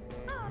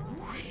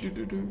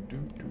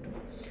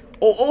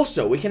 Oh,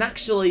 also, we can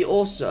actually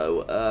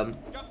also,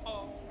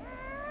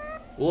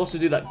 we'll also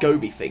do that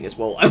Gobi thing as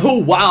well. Oh,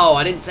 wow,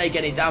 I didn't take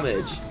any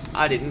damage.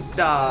 I didn't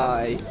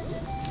die.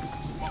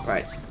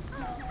 Right.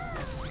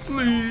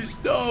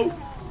 Please, no.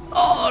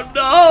 Oh,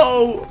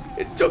 no.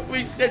 It took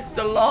me since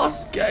the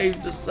last game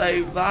to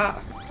save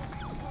that.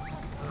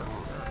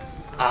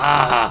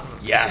 Ah,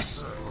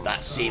 yes.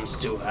 That seems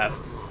to have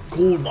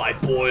cooled my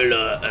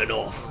boiler and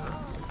off.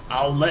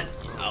 I'll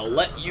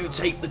let you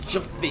take the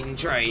chuffing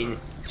train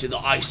to the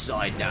ice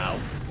side now.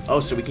 Oh,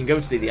 so we can go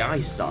to the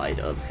ice side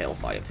of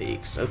Hailfire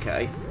Peaks.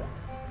 Okay.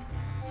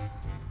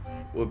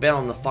 We've been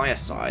on the fire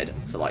side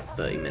for like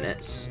 30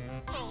 minutes.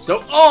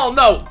 So, oh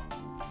no!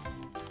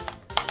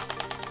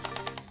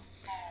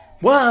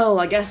 Well,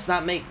 I guess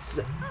that makes...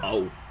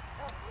 Oh.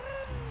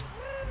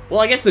 Well,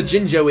 I guess the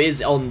Jinjo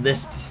is on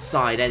this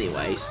side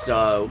anyway,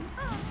 so...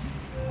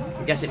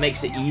 I guess it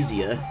makes it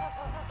easier.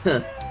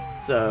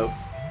 So...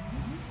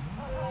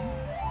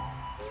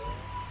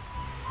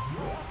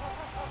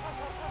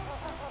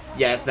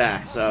 Yeah, it's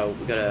there, so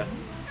we gotta...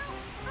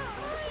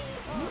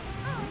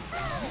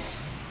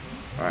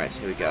 Alright,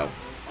 here we go.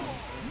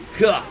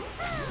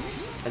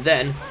 And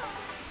then...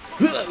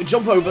 We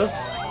jump over.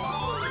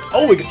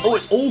 Oh,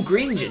 it's all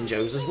green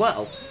Jinjos as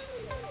well.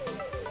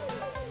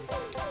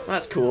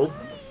 That's cool.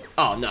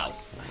 Oh, no.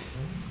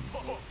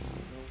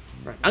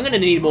 Right, I'm gonna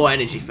need more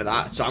energy for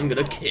that, so I'm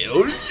gonna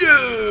kill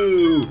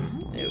you!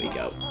 There we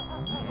go.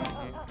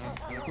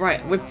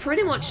 Right, we're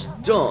pretty much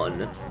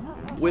done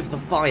with the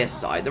fire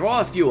side. There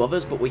are a few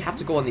others, but we have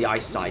to go on the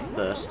ice side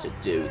first to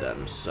do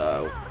them,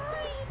 so...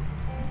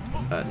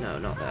 no,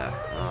 not there.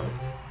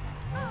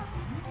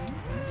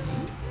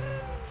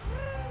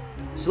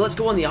 So let's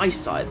go on the ice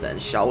side then,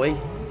 shall we?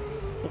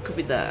 What could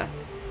be there?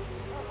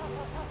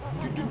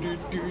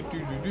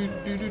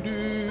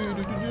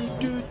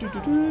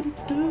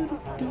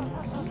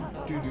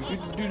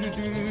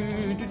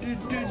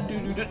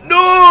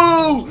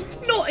 No!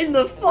 Not in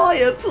the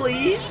fire,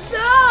 please!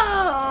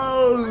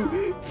 No!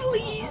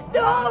 Please,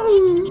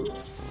 no!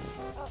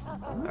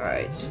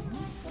 Alright.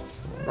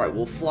 Right,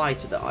 we'll fly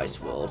to the ice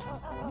world.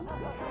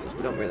 Because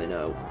we don't really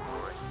know.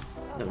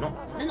 No,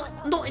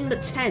 not in the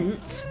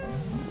tent!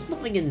 There's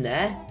nothing in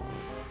there.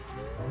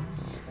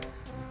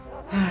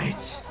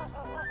 Alright.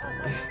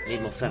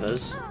 Need more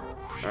feathers.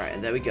 Alright,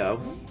 and there we go.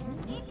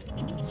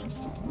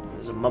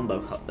 There's a Mumbo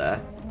hut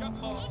there.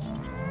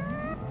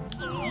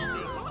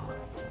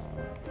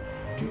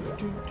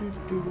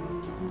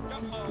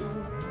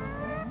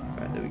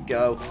 Alright, there we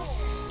go.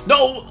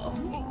 No!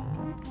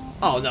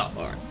 Oh, no.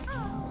 Alright.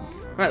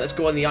 Alright, let's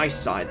go on the ice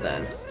side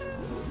then.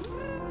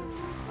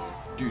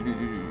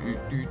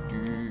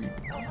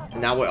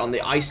 And now we're on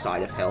the ice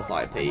side of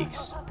Hailfire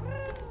Peaks.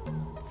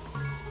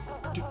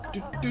 You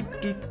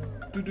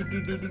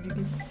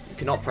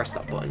cannot press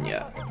that button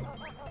yet.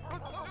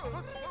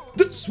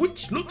 That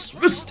switch looks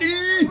rusty!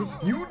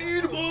 You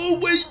need more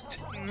weight!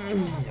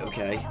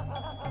 Okay.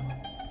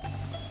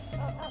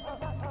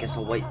 I guess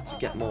I'll wait to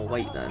get more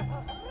weight then.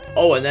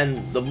 Oh, and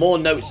then the more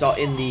notes are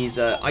in these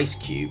ice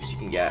cubes you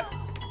can get.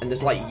 And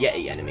there's like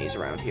Yeti enemies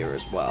around here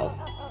as well.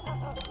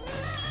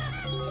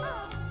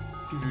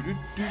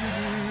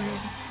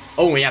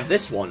 Oh, we have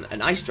this one,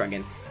 an ice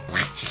dragon.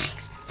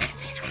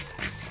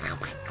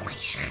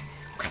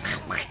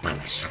 Without my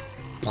permission,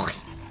 boy,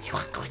 you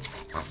are going to be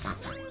to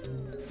suffer.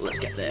 Let's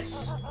get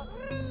this.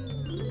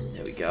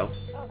 There we go.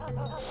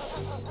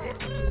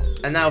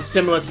 And now,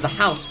 similar to the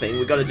house thing,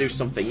 we've got to do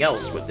something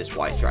else with this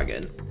white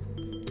dragon.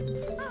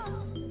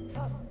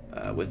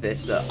 With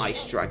this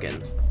ice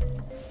dragon.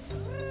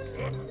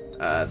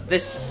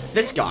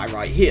 This guy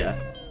right here,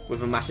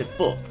 with a massive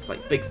foot. It's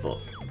like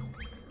Bigfoot.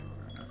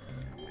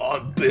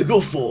 I'm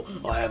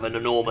Biggerfoot. I have an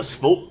enormous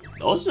foot.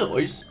 That's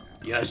nice.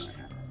 Yes,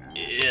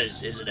 it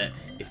is, isn't it?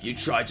 If you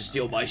try to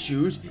steal my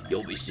shoes,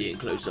 you'll be seeing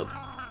close up.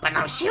 But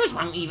those shoes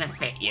won't even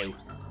fit you.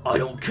 I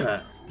don't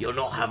care. You're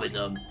not having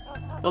them.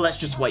 Well, let's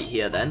just wait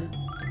here then.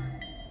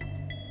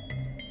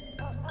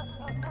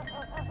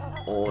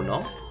 Or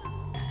not.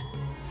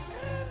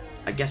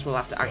 I guess we'll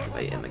have to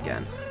activate him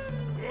again.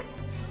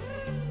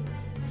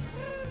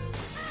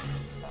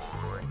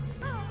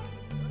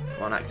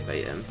 Come on,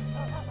 activate him.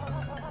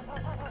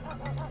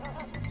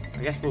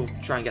 I guess we'll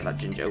try and get that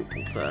ginger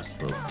opal first.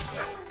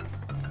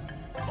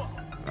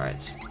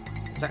 Right.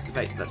 Let's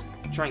activate. Let's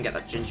try and get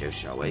that ginger,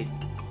 shall we?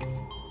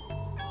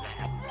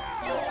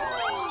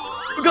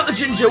 We got the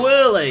ginger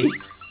early!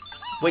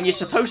 When you're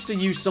supposed to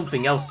use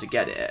something else to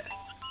get it.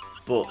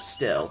 But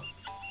still.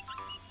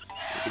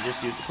 You can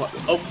just use the clock.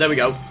 Oh, there we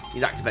go.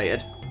 He's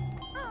activated.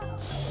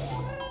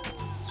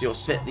 So you'll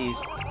spit these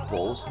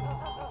balls.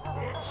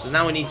 So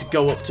now we need to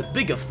go up to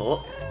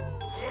Biggerfoot.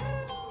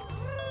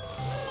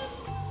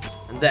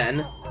 And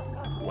then,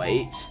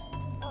 wait.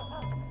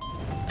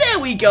 There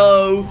we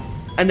go!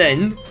 And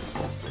then...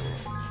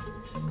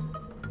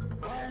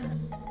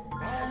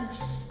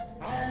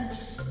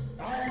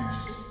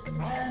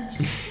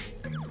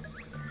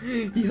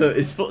 he hurt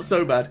his foot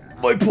so bad.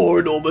 My poor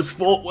enormous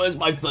foot, where's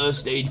my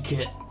first aid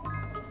kit?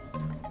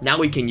 Now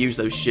we can use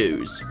those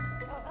shoes.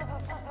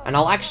 And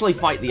I'll actually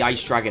fight the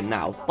ice dragon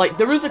now. Like,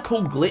 there is a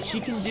cool glitch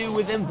you can do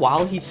with him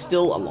while he's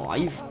still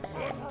alive.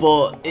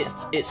 But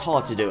it's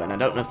hard to do, and I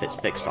don't know if it's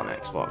fixed on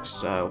Xbox,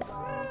 so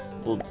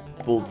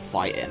we'll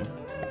fight him.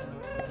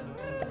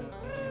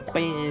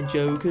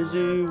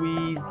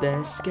 Banjo-Kazooie's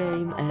best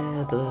game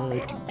ever.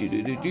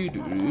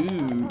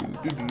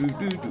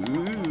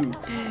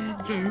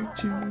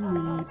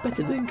 Banjo-Tooie,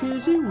 better than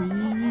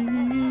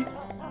Kazooie.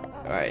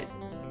 Alright,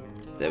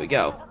 there we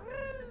go.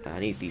 I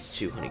need these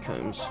 2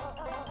 honeycombs.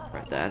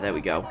 Right there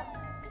we go.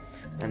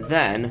 And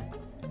then,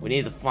 we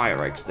need the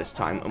fire eggs this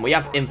time. And we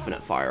have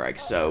infinite fire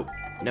eggs, so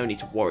no need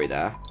to worry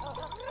there.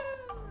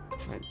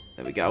 Right,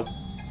 there we go.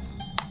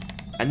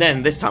 And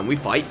then, this time we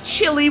fight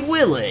Chilli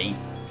Willy,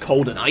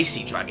 cold and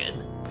icy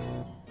dragon.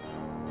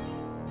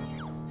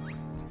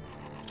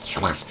 You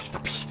must be the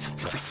pizza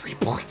delivery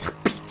boy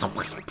that beats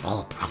away your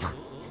poor brother.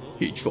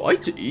 He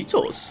tried to eat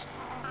us.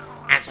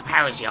 I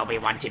suppose you'll be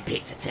wanting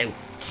pizza too.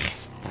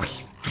 Yes,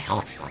 please. I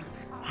ordered one.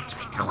 Want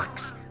me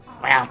deluxe?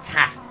 Well,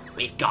 tough.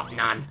 We've got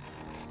none.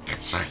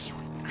 I'm sure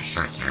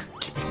you have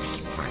given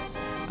pizza.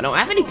 I don't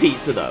have any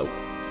pizza though.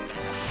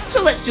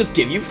 So let's just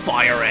give you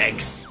fire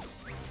eggs.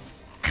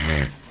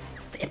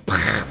 It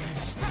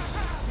burns.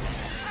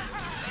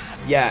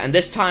 Yeah, and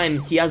this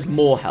time he has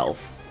more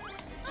health.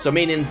 So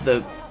meaning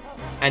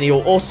and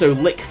he'll also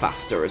lick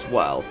faster as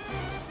well.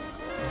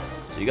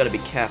 So you gotta be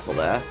careful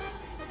there.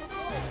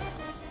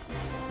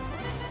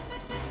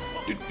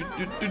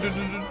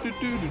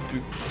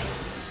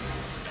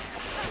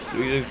 So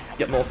we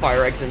get more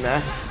fire eggs in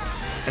there.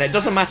 And it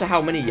doesn't matter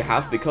how many you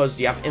have because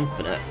you have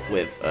infinite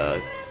with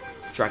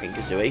Dragon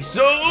Kazooie.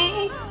 So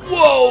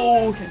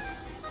whoa! Okay.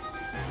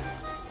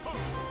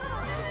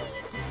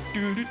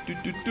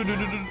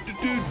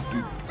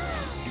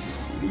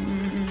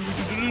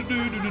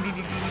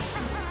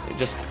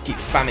 Just keep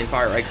spamming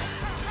fire eggs.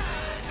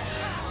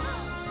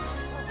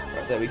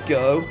 Right, there we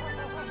go.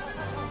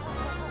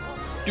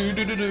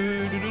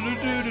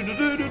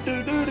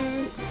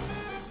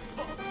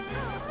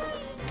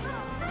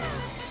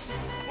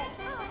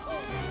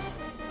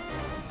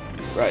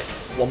 Right,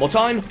 one more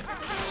time.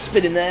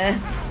 Spin in there.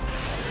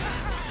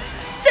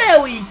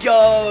 There we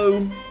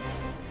go!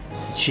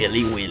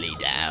 Chilli Willy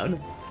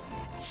down.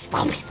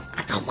 Stop it!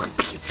 I don't want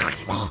pizza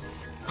anymore.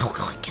 I'll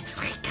go and get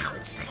takeout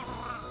instead.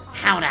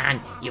 Hold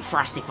on, you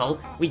frosty fool.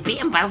 We've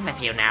beaten both of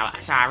you now,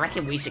 so I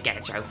reckon we should get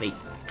a trophy.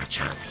 A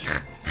trophy,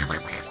 huh? How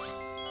about this?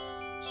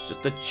 It's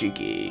just a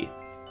cheeky.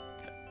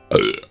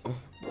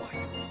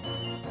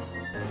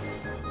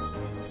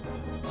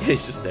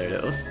 He's just staring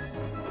at us.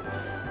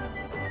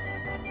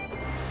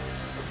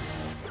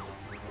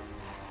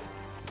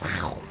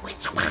 Wow,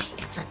 which way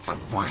is it to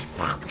fly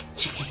from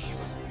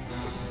McJiggies?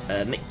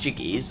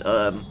 McJiggies?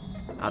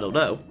 I don't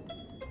know.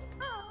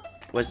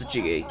 Where's the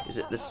jiggy? Is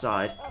it this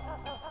side?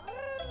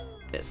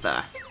 It's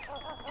there.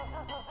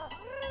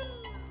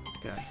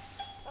 Okay.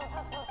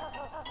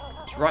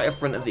 It's right in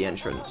front of the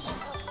entrance.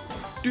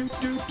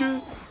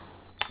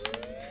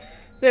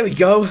 There we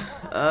go.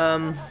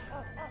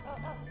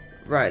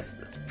 Right,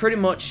 that's pretty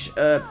much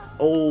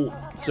all.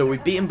 So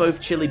we've beaten both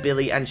Chilli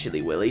Billy and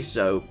Chilli Willy,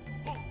 so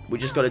we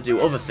just got to do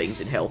other things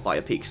in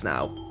Hailfire Peaks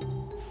now.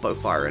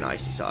 Both Fire and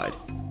Icy Side.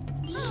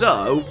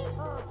 So,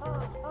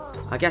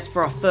 I guess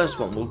for our first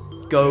one,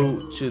 we'll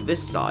go to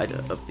this side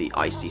of the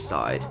Icy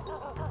Side.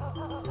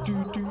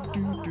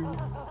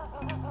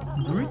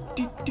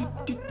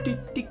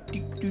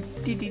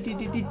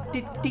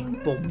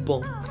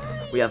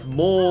 We have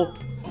more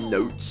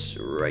notes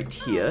right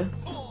here.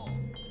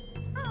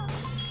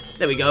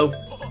 There we go.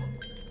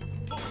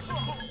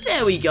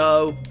 There we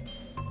go.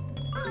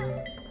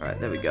 Alright,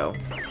 there we go.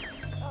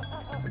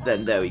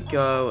 Then there we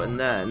go, and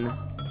then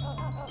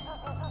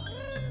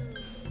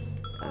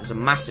there's a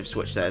massive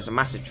switch there. There's a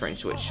massive train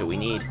switch, so we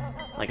need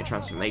like a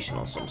transformation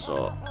or some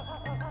sort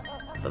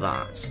for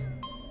that.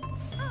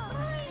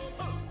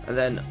 And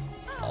then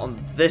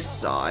on this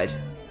side,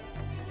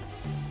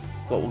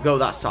 well, we'll go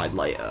that side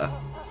later.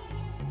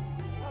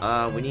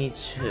 We need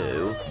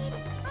to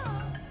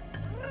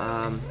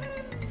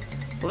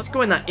well, let's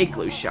go in that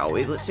igloo, shall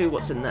we? Let's see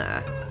what's in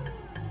there.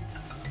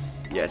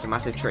 Yeah, it's a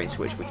massive train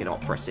switch. We cannot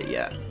press it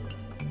yet.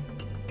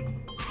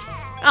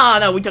 Ah,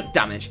 no, we took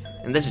damage.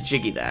 And there's a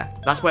Jiggy there.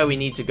 That's where we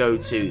need to go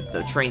to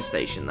the train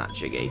station, that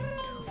Jiggy.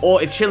 Or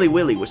if Chilli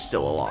Willy was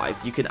still alive,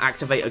 you could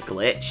activate a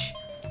glitch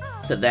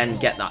to then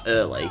get that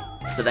early.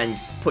 So then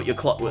put your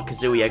Clockwork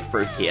Kazooie egg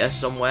through here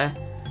somewhere.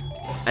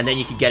 And then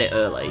you can get it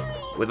early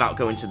without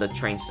going to the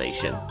train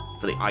station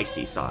for the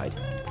Icy Side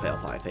of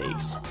Hailfire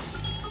Peaks.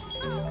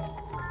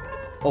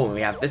 Oh, and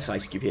we have this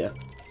ice cube here.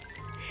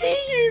 Hey,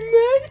 you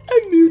man!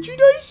 I made you an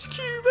ice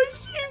cube. I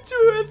seem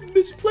to have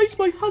misplaced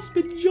my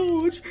husband,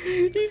 George.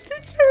 There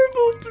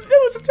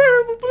was a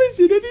terrible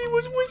blizzard, and he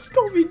was whisked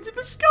off into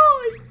the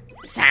sky.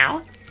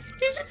 So?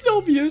 Isn't it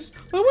obvious?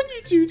 I want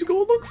you two to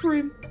go look for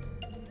him.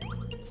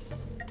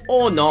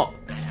 Or not.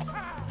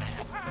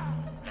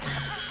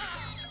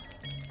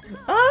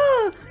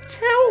 Ah!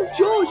 Tell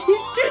George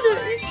his dinner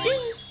is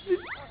in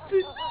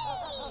the...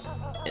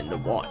 In the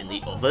what? In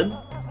the oven?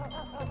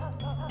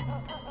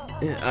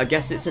 Yeah, I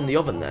guess it's in the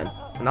oven then.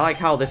 And I like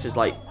how this is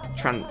like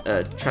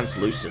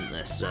translucent,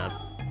 this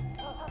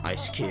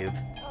ice cube.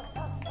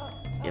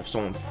 You have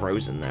someone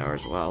frozen there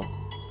as well.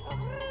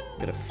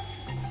 Gotta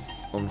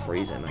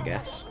unfreeze him, I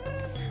guess.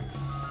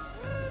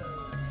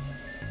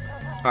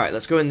 Alright,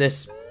 let's go in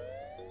this.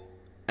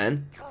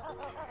 And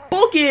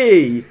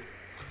Boggy!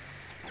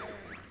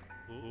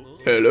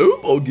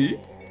 Hello, Boggy.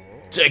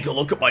 Take a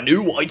look at my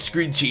new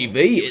widescreen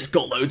TV. It's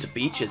got loads of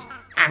features.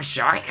 I'm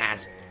sure it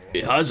has.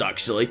 It has,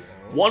 actually.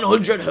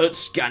 100Hz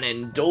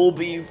scanning,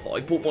 Dolby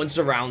 5.1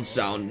 surround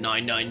sound,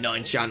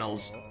 999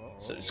 channels.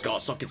 So it's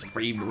got sockets and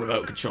 3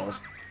 remote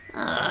controls.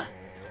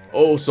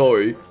 Oh,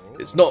 sorry.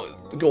 It's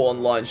not to go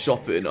online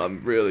shopping.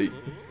 I'm really...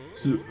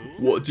 So,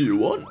 what do you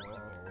want?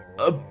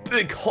 A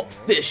big hot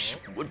fish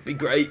would be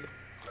great.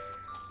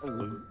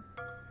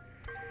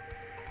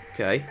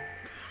 Okay.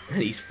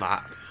 And he's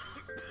fat.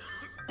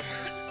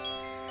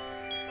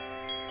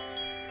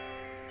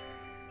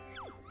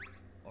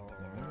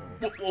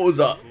 What was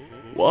that?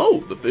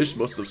 Wow, the fish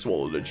must have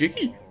swallowed a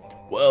Jiggy.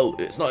 Well,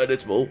 it's not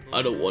editable.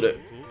 I don't want it.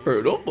 Fair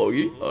enough,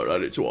 Boggy. I'll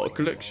add it to our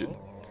collection.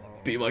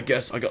 Be my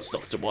guest, I got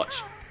stuff to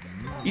watch.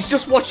 He's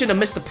just watching a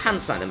Mr.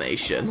 Pants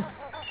animation.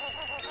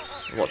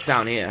 What's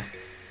down here?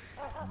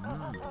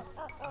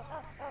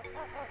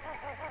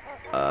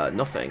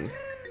 Nothing.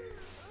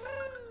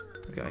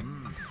 Okay.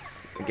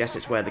 I guess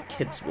it's where the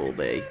kids will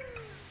be.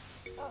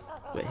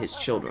 Where his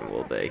children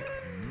will be.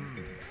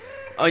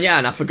 Oh yeah,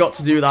 and I forgot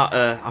to do that,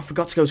 I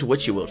forgot to go to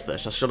Witchy World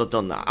first. I should have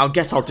done that. I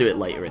guess I'll do it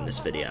later in this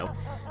video.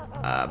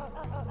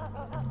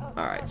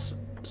 Alright.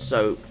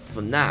 So,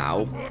 for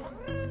now,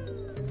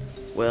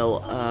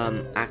 we'll,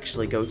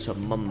 actually go to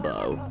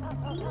Mumbo.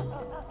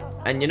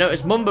 And you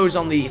notice Mumbo's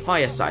on the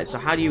fire side, so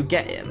how do you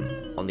get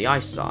him on the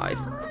ice side?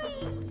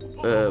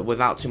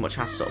 Without too much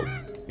hassle.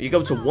 You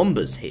go to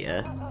Wumba's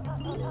here,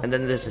 and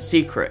then there's a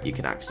secret you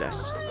can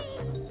access.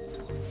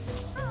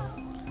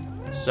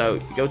 So,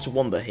 you go to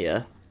Wumba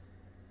here.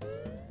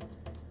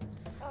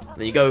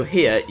 Then you go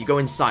here, you go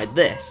inside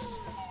this.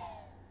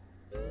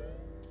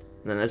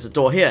 And then there's a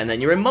door here, and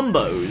then you're in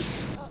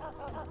Mumbo's.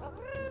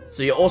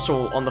 So you're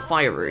also on the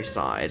Firey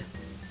Side.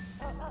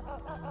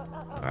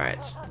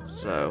 Alright,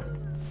 so...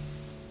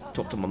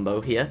 talk to Mumbo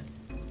here.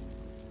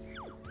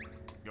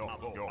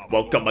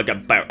 Welcome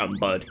again, Barton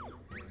Bud.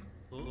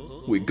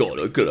 We got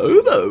a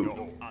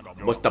Globo.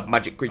 What's the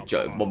magic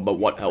creature? Mumbo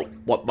want help?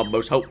 Want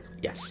Mumbo's help?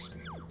 Yes.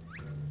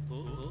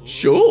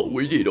 Sure,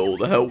 we need all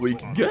the help we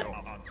can get.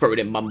 Throw it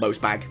in Mumbo's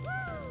bag.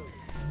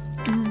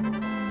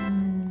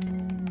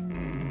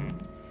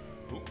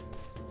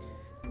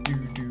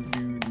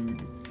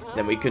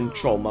 Then we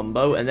control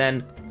Mumbo, and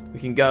then we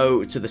can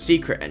go to the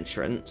secret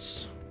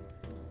entrance,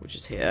 which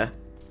is here,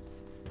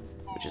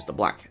 which is the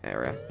black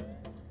area.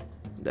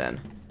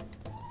 Then,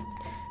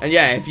 and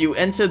yeah, if you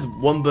entered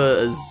Wumba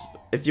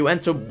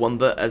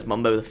as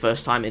Mumbo the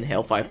first time in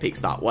Hailfire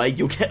Peaks that way,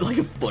 you'll get like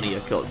a funnier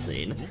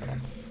cutscene,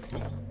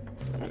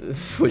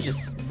 which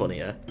is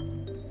funnier.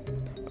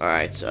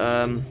 Alright,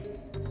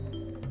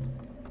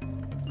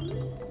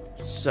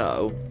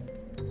 so...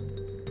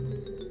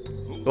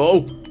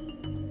 Oh!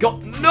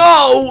 God,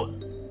 no!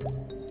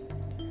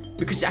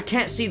 Because I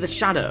can't see the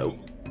shadow.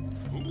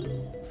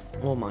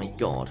 Oh my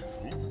god.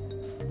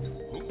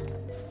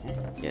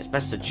 Yeah, it's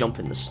best to jump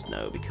in the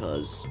snow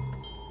because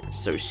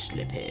it's so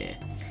slippy.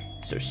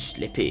 So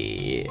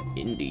slippy,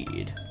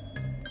 indeed.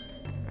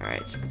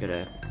 Alright, so we're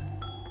gonna...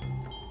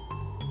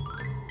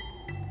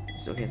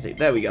 Still can't see.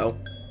 There we go.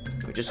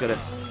 We just gotta...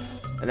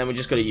 And then we're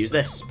just gonna use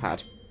this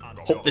pad.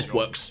 Hope this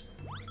works.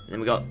 And then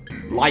we got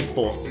Life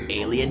Force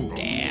Alien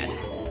Dad.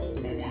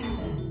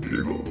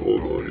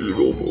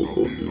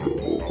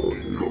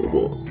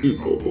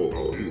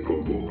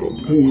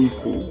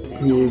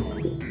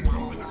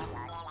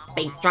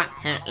 Big drop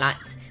hurt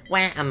lots.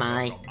 Where am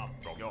I?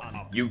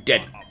 You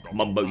dead.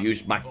 Mumbo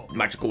used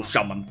magical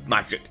shaman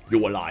magic.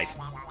 You alive.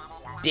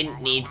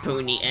 Didn't need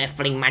puny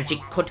earthling magic.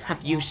 Could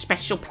have used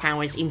special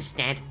powers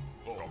instead.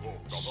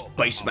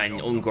 Spaceman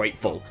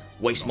ungrateful.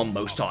 Waste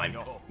Mumbo's time.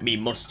 Me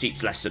must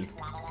teach lesson.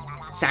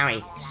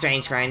 Sorry,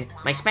 strange friend.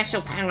 My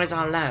special powers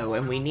are low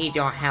and we need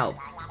your help.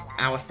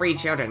 Our 3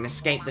 children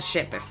escaped the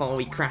ship before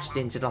we crashed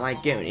into the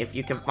lagoon. If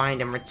you can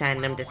find and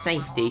return them to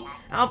safety,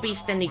 I'll be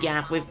sending you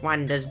off with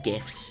Wanda's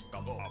gifts.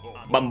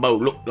 Mumbo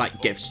look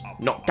like gifts,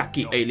 not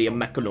tacky alien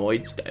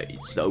mechanoids,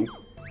 so...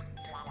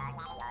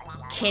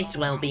 Kids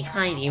will be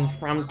hiding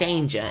from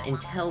danger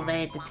until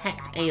they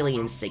detect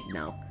alien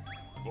signal.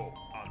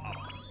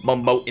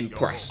 Mumbo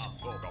impressed,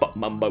 but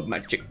Mumbo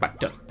magic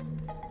better.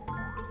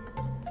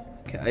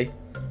 Okay.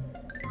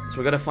 So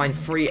we're gonna find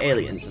 3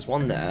 aliens. There's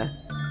one there.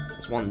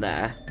 There's one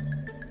there.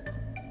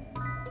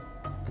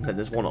 And then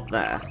there's one up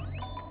there.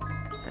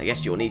 I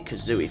guess you'll need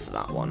Kazooie for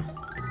that one.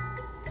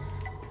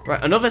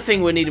 Right, another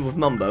thing we're needed with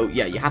Mumbo,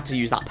 yeah, you have to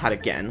use that pad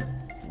again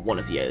for one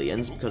of the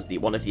aliens, because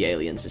one of the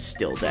aliens is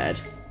still dead,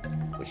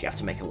 which you have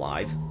to make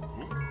alive.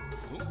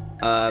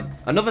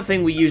 Another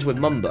thing we use with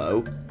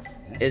Mumbo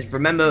is,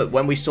 remember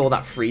when we saw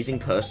that freezing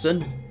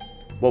person?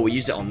 Well, we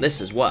use it on this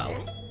as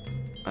well.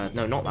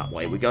 No, not that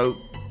way. We go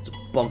to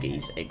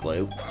Boggy's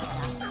igloo.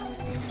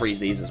 Freeze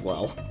these as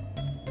well.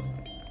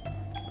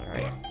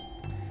 Alright.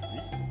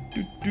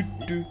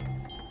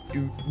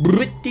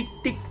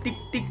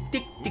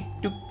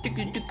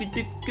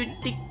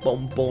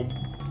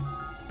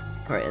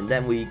 Alright, and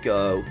then we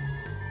go...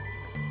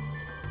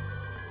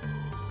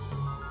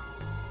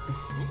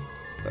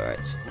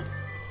 Alright.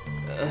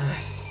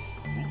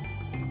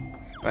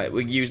 Alright,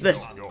 we use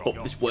this. Hope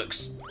this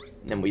works.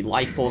 And then we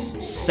Life Force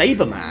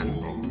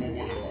Saberman.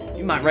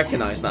 You might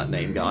recognize that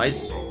name,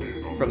 guys,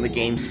 from the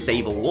game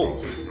Saber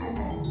Wolf,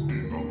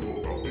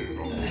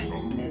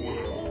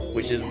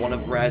 which is one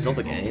of Rare's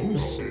other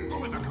games.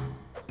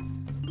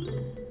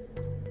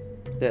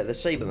 The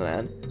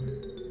Saberman.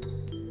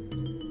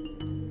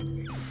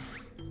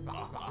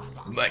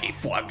 Many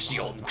thanks,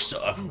 young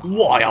sir.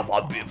 Why have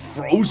I been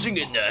frozen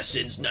in there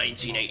since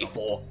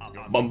 1984?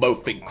 Mumbo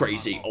think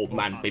crazy old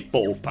man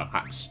before,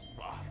 perhaps.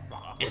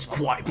 It's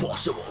quite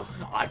possible.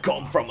 I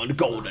come from a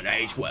golden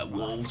age where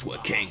wolves were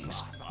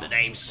kings. The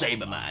name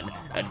Saberman.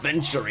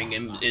 Adventuring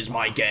is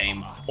my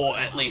game, or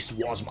at least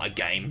was my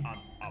game.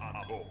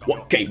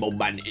 What game old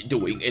man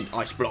doing in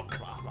Ice Block?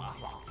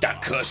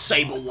 That cursed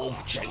saber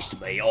wolf chased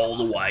me all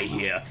the way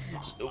here,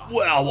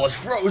 where I was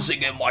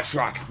frozen in my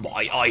track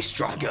by Ice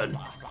Dragon.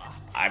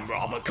 I'm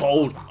rather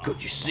cold,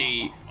 could you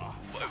see?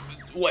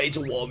 Way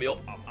to warm you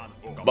up.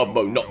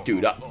 Mumbo not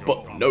do that,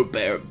 but no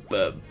bear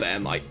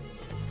might.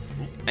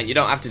 And you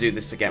don't have to do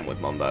this again with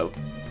Mumbo.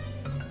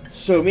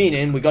 So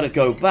meaning we gotta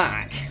go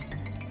back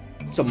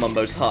to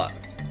Mumbo's hut.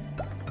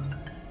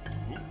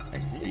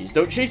 And please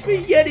don't chase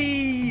me,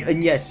 Yeti!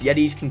 And yes,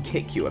 Yetis can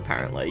kick you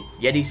apparently.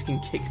 Yetis can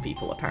kick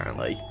people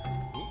apparently.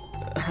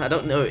 I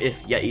don't know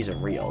if Yetis are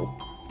real.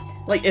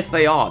 Like, if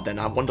they are, then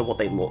I wonder what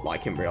they look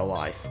like in real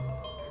life.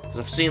 Because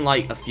I've seen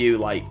like a few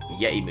like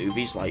Yeti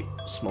movies, like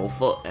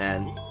Smallfoot,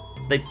 and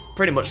they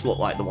pretty much look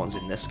like the ones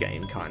in this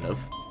game, kind of.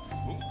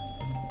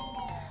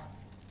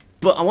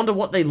 But I wonder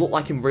what they look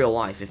like in real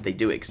life if they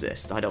do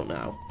exist. I don't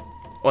know.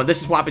 Oh, and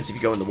this is what happens if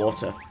you go in the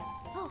water.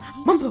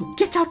 Mumbo,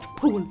 get out the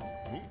pool!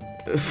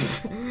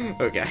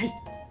 Okay.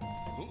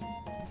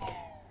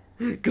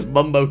 Because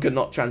Mumbo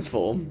cannot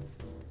transform.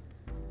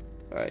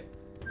 Alright.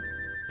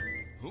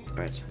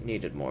 Alright,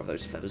 needed more of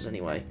those feathers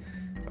anyway.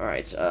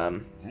 Alright,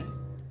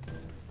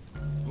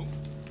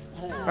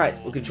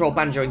 Alright, we'll control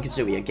Banjo and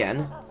Kazooie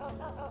again.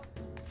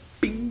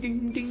 Bing,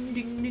 ding, ding,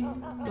 ding,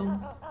 ding,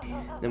 dong.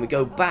 Then we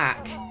go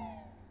back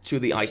to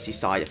the Icy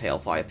Side of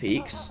Hailfire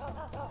Peaks.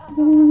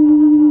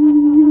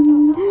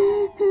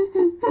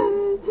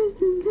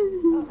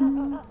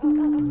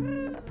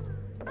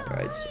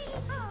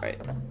 Right.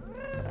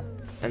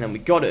 And then we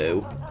got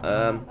to,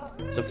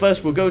 so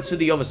first we'll go to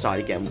the other side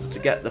again to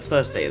get the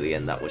first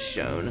alien that was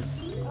shown.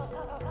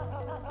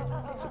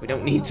 So we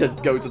don't need to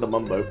go to the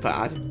Mumbo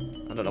pad.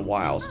 I don't know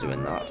why I was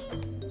doing that.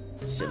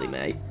 Silly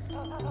me.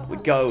 We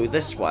go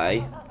this way.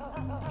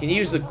 You can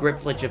use the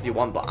gripplage if you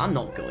want, but I'm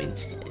not going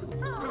to.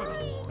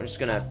 I'm just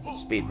gonna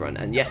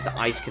speedrun, and yes, the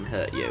ice can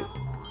hurt you.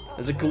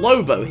 There's a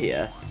Globo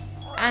here.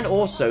 And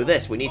also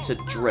this. We need to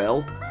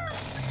drill.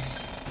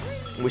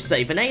 We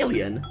save an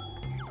alien.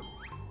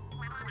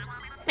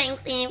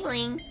 Thanks,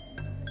 Evelyn.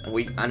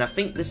 And I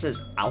think this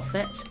is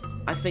Alphet.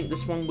 I think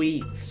this one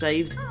we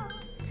saved.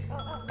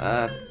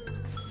 So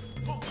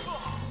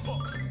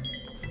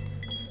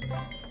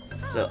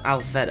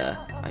Alfetta,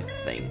 I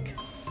think.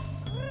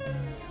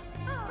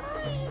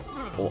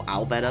 Or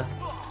Albetta,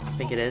 I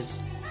think it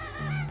is.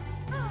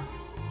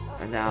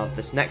 And now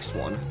this next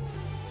one.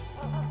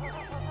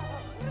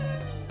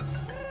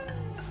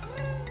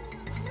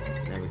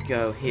 There we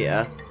go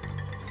here.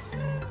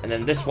 And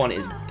then this one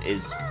is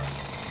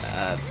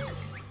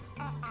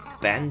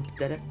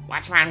Bandetta?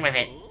 What's wrong with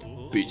it?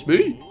 Beats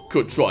me.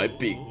 Could try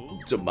big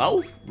to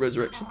mouth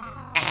resurrection.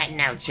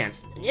 No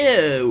chance.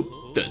 No!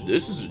 Then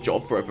this is a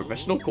job for a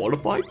professional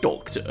qualified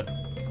doctor.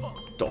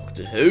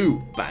 Doctor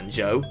Who,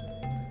 Banjo.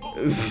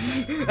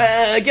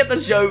 Get the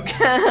joke!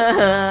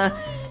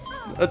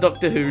 A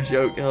Doctor Who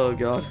joke, oh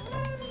god.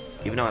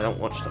 Even though I don't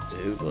watch Doctor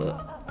Who,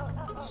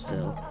 but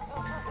still.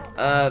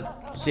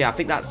 So yeah, I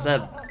think that's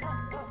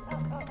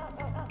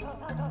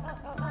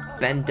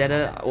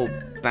Vendetta, or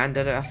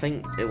Bandetta, I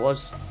think it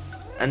was.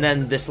 And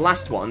then this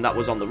last one that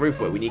was on the roof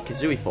where we need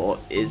Kazooie for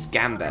is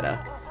Gambetta.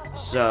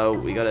 So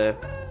we gotta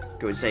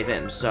go and save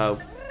him. So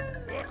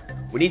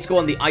we need to go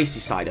on the Icy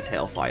Side of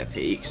Hailfire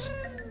Peaks.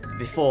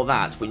 Before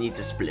that, we need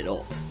to split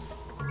up.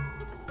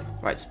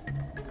 Right.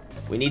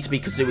 We need to be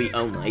Kazooie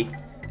only.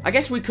 I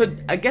guess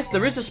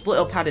there is a split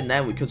up pad in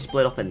there. We could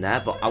split up in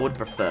there, but I would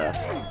prefer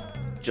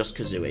just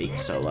Kazooie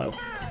solo.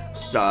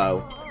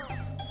 So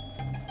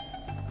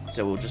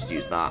we'll just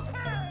use that.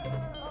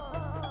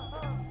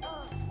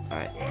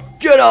 Alright.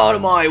 Get out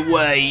of my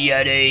way,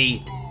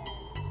 Yeti!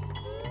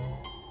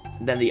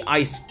 Then the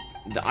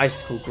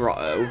icicle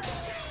grotto.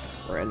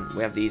 We're in.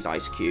 We have these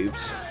ice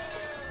cubes.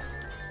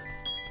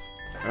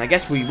 And I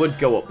guess we would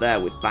go up there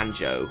with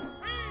Banjo.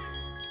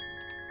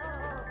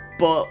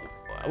 But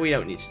we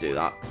don't need to do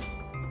that.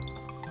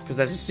 Because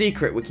there's a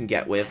secret we can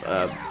get with,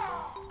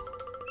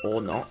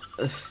 or not.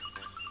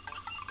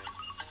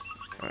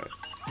 Alright.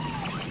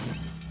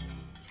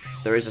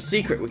 There is a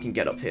secret we can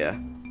get up here.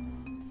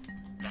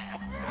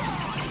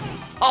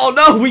 Oh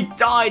no, we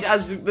died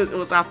as it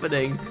was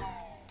happening.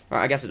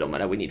 Right, I guess it don't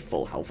matter. We need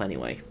full health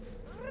anyway.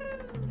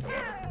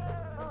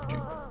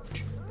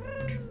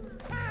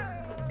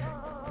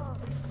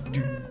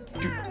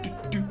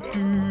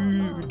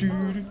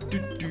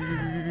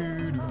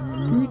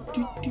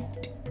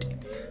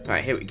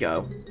 Alright, here we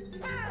go.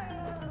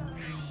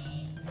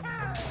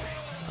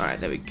 Alright,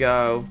 there we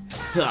go.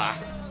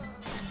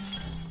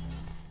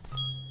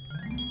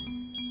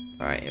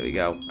 Alright, here we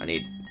go. I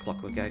need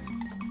clockwork egg.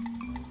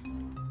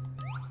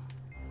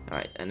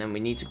 Alright, and then we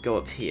need to go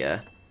up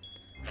here.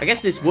 I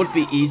guess this would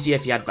be easier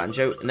if you had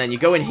Banjo. And then you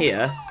go in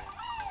here.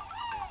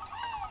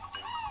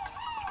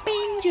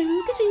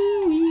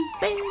 Banjo-Kazooie,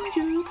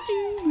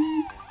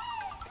 Banjo-Kazooie.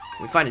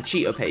 We find a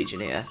Cheeto page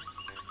in here.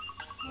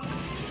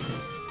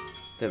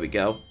 There we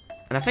go.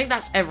 And I think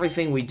that's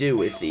everything we do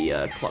with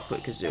the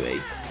Clockwork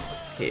Kazooie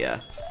here.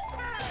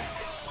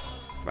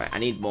 Right, I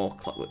need more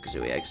Clockwork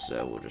Kazooie eggs,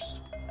 so we'll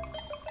just...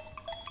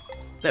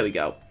 There we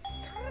go.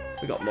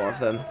 We got more of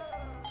them.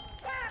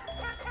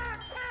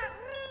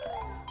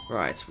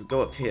 Right, we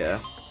go up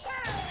here.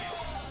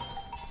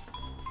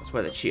 That's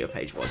where the Cheeto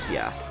page was,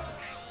 yeah.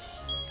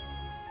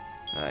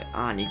 Alright,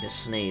 I need to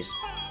sneeze.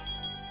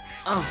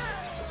 Oh.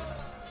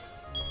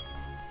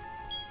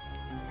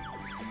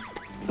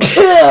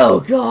 Oh,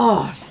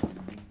 God!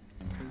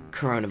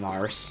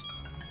 Coronavirus.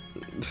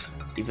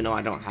 Even though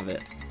I don't have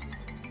it.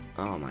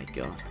 Oh, my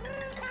God.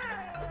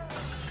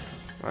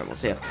 Alright,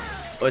 what's here?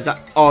 What is that?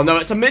 Oh, no,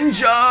 it's a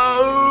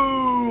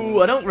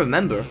Minjo! I don't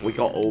remember if we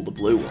got all the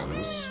blue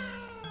ones.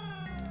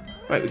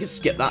 Right, we can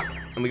skip that.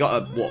 And we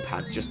got a warp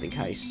pad, just in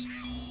case.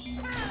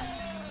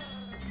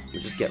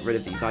 We'll just get rid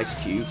of these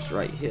ice cubes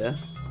right here.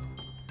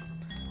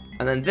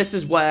 And then this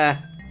is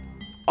where...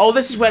 Oh,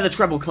 this is where the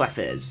treble clef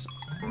is.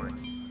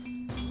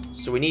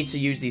 So we need to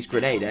use these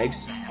grenade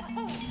eggs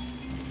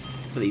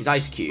for these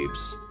ice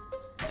cubes.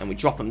 And we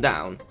drop them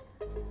down.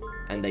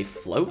 And they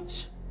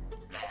float.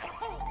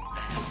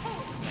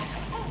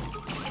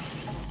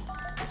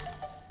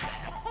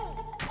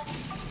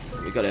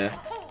 We gotta...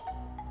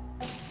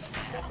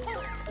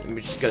 We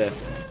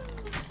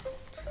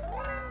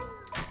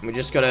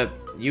just gotta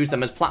use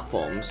them as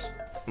platforms.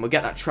 And we'll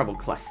get that treble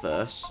clef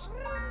first.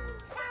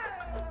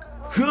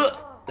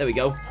 There we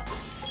go.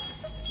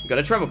 We got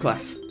a treble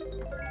clef.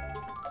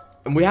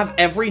 And we have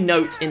every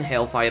note in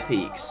Hailfire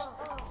Peaks.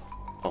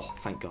 Oh,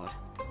 thank God.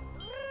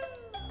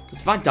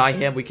 Because if I die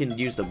here, we can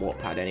use the warp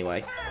pad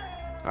anyway.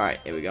 Alright,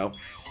 here we go.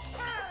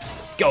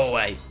 Go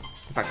away.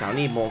 In fact, I'll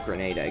need more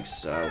grenade eggs,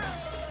 so...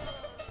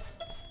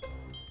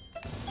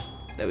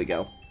 There we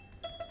go.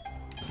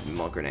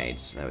 More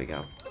grenades. There we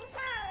go.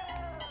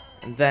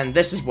 And then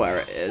this is where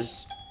it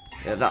is.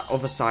 Yeah, that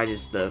other side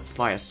is the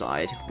fire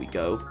side. We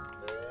go.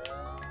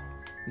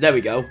 There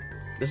we go.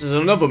 This is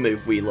another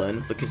move we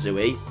learn for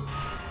Kazooie.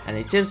 And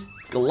it is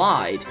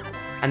Glide.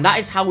 And that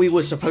is how we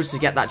were supposed to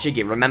get that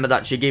Jiggy. Remember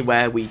that Jiggy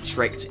where we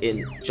tricked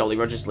in Jolly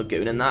Roger's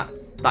Lagoon and that?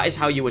 That is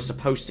how you were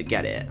supposed to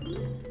get it.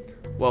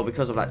 Well,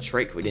 because of that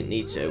trick, we didn't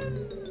need to.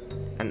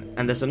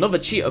 And there's another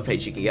Cheeto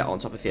page you can get on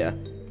top of here.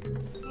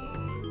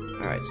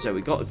 Alright, so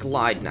we got a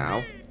glide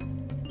now.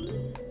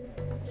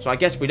 So I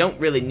guess we don't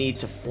really need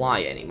to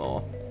fly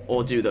anymore.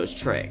 Or do those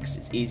tricks.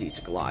 It's easy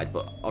to glide,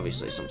 but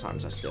obviously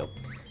sometimes I still...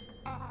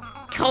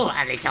 Cool,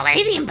 a little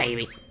alien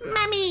baby.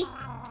 Mummy!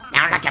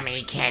 Now look at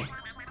me, kid.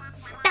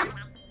 Stop!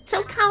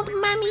 So cold,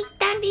 Mummy,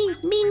 Daddy,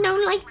 me no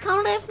like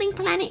cold earthling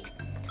planet.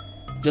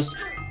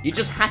 You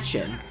just hatch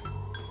him.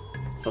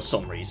 For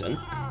some reason.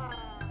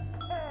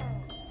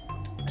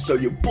 So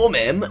you bum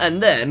him,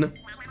 and then...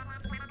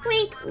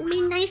 Great,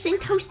 me nice and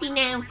toasty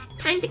now.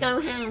 Time to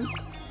go home.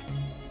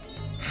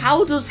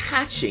 How does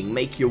hatching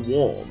make you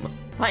warm?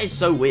 That is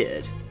so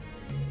weird.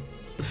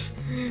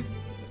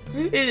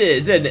 It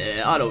is, isn't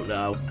it? I don't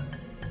know.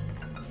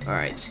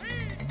 Alright.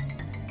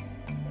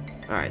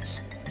 Alright.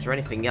 Is there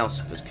anything else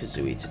for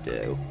Kazooie to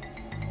do?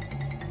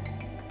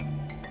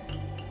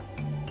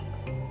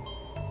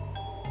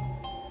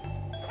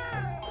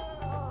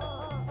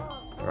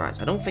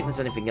 Alright, I don't think there's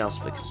anything else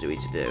for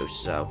Kazooie to do,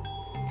 so...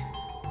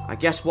 I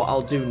guess what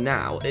I'll do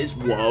now is...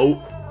 Whoa!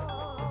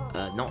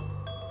 Not...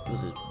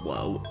 Was it...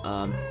 Whoa.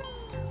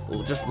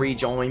 We'll just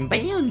rejoin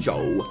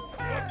Banjo.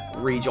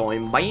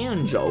 Rejoin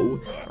Banjo.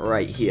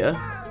 Right here.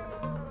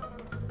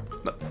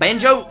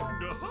 Banjo!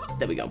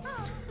 There we go.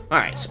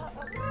 Alright.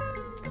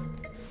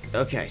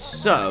 Okay,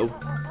 so...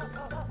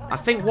 I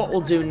think what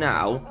we'll do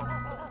now...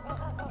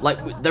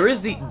 Like, there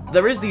is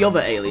the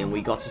other alien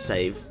we got to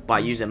save by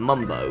using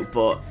Mumbo,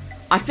 but...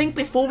 I think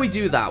before we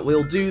do that,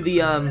 we'll do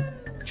the,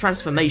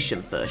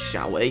 transformation first,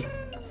 shall we?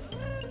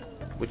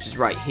 Which is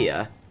right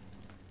here.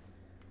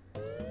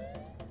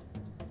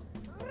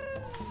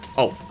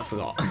 Oh, I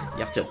forgot. You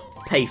have to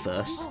pay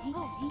first.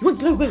 You want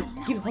Globo?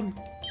 Give it on.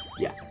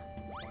 Yeah.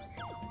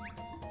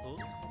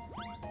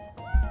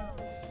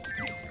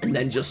 And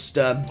then just,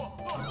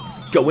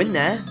 go in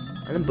there,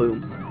 and then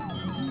boom.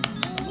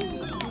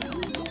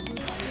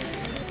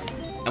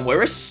 And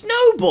we're a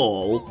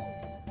snowball!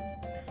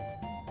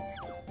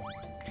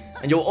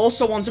 And you'll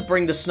also want to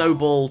bring the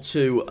snowball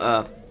to,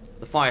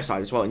 the Firey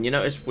Side as well. And you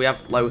notice we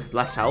have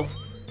less health.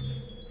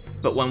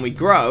 But when we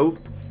grow,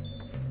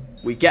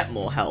 we get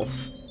more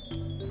health.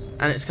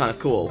 And it's kind of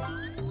cool.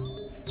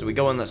 So we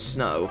go in the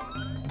snow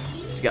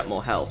to get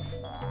more health.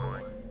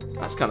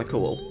 That's kind of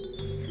cool.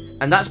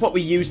 And that's what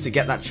we use to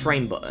get that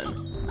train button.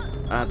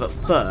 But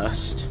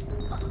first,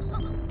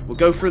 we'll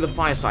go through the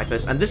Firey Side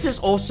first. And this is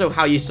also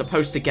how you're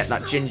supposed to get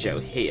that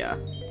Jinjo here.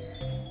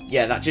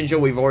 Yeah, that Jinjo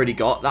we've already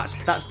got. That's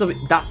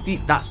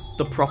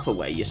the proper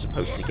way you're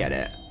supposed to get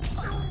it.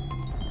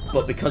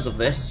 But because of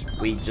this,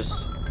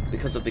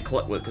 because of the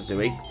Clockwork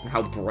Kazooie and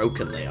how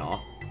broken they are,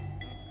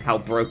 how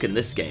broken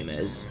this game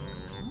is,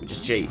 we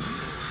just cheat.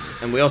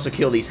 And we also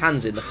kill these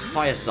hands in the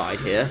Fire Side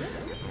here,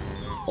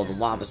 or the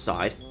Lava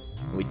Side,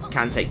 and we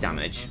can take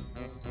damage.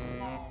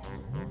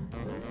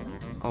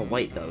 Oh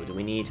wait, though, do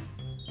we need?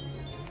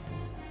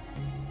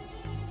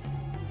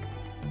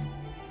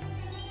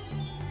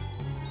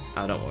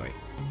 Oh, don't worry.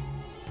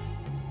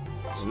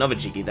 There's another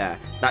Jiggy there.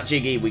 That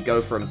Jiggy, we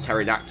go from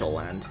Pterodactyl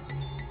Land.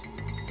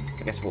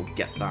 I guess we'll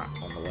get that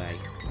on the way.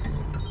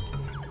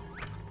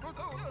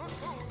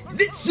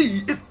 Let's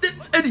see if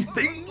there's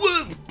anything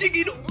worth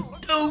digging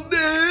up down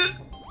there.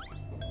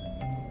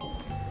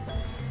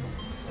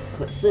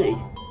 Let's see.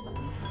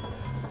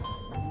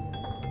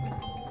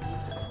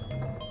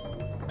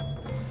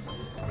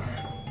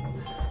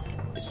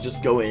 It's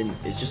just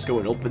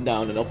going up and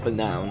down and up and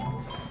down.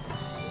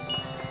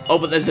 Oh,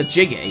 but there's a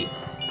Jiggy.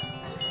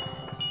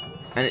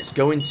 And it's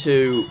going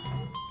to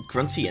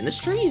Grunty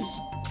Industries?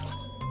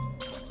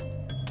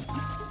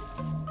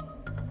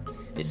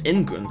 It's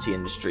in Grunty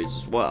Industries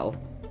as well.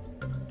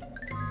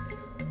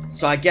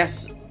 So I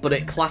guess, but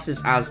it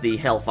classes as the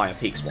Hailfire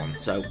Peaks one.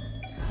 So,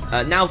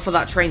 now for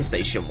that train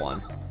station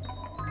one.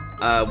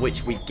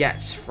 Which we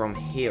get from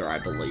here, I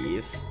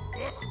believe.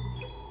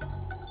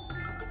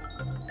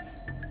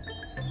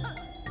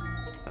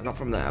 Not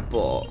from there,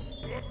 but...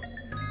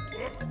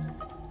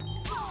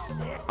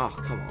 Oh,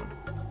 come on.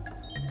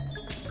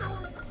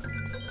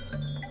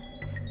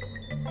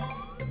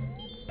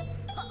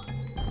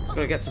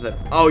 Gotta get to the...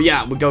 Oh,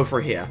 yeah, we go for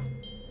here.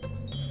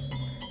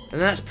 And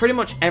that's pretty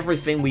much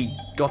everything we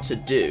got to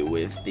do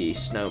with the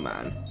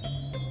snowman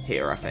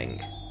here, I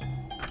think.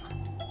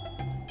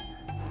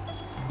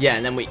 Yeah,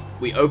 and then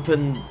we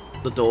open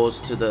the doors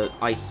to the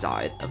ice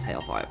side of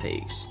Hailfire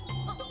Peaks.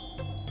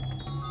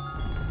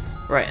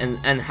 Right,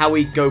 and how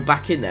we go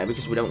back in there,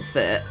 because we don't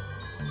fit,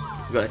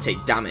 we've got to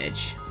take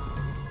damage.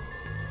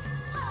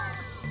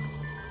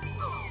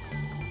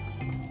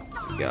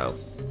 There we go.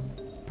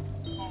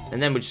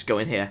 And then we just go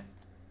in here.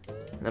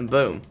 And then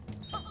boom.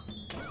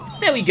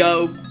 There we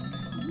go!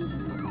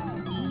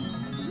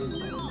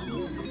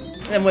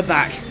 And then we're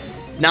back.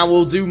 Now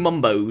we'll do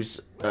Mumbo's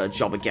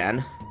job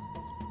again.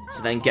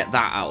 So then get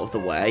that out of the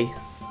way.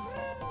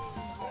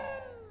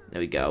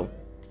 There we go.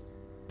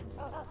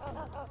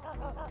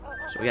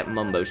 So we get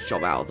Mumbo's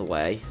job out of the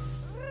way.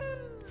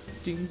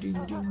 Ding, ding,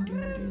 ding, ding,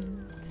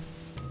 ding.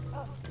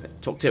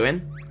 Talk to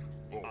him.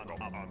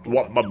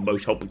 Want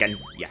Mumbo's help again?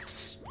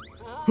 Yes.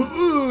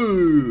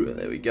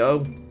 There we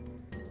go.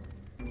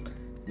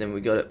 Then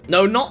we got it.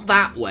 No, not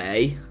that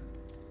way.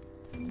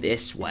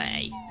 This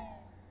way.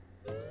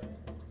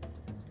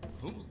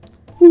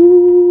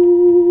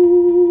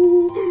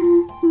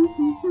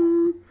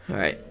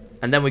 Alright.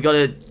 And then we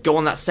gotta go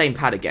on that same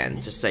pad again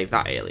to save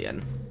that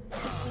alien.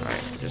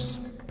 Alright, just...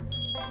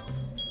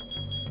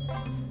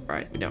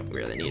 Right, we don't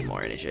really need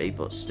more energy,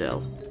 but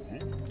still.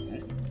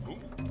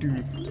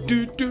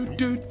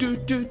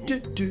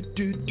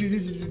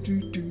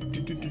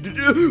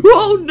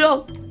 Oh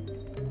no!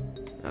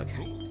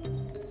 Okay.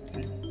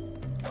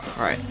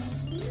 Alright.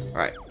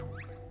 Alright.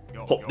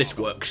 Hope this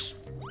works.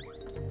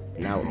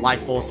 Now,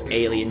 Life Force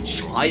Alien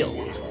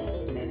Child.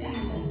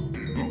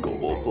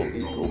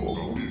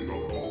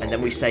 And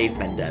then we save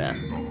Vendetta.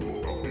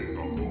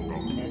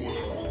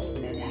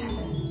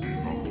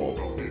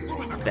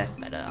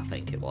 Bethetta, I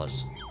think it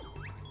was.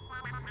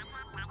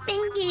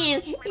 Thank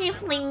you,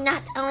 Earthling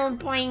not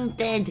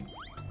appointed.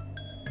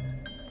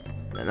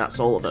 And that's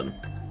all of them.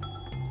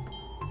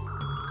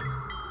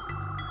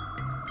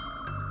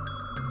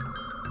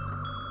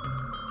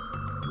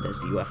 There's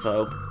the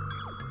UFO.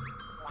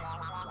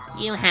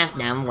 You have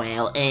done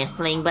well,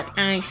 Earthling, but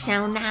I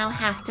shall now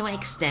have to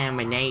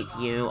exterminate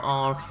you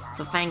all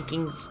for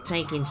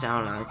taking so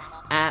long.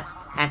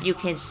 Have you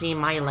kids seen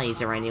my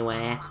laser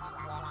anywhere?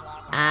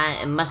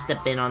 It must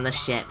have been on the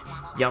ship.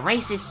 Your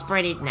race is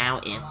spreaded now,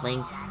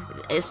 Earthling.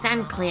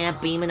 Stand clear,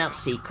 beaming up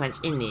sequence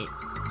in this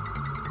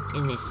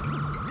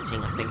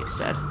thing, I think it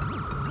said.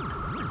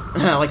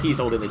 Like he's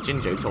holding the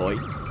Jinjo toy.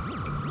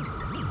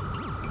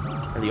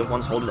 And the other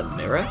one's holding a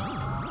mirror.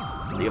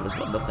 And the other's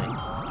got nothing.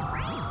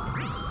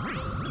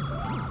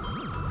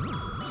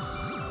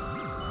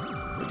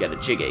 We get a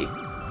Jiggy.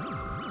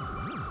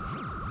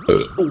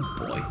 Oh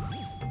boy.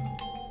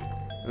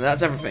 And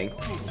that's everything.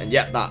 And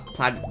yep, that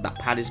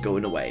pad is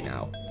going away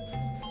now.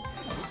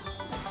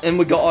 And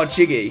we got our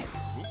Jiggy.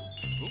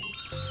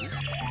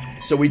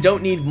 So we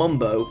don't need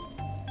Mumbo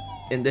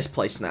in this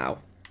place now.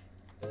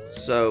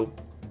 So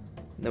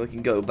then we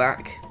can go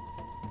back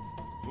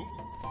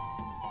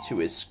to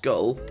his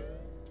skull.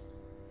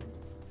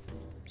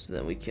 So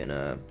then we can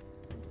no,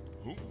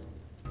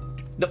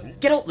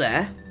 get up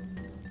there!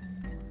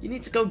 You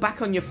need to go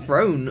back on your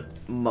throne,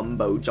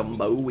 Mumbo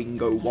Jumbo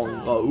Wingo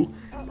Wongo.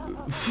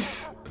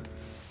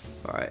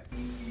 Alright.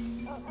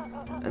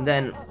 And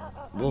then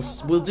we'll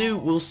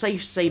save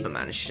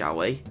Saberman, shall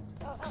we?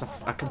 Because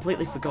I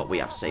completely forgot we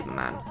have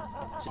Saberman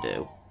to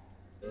do.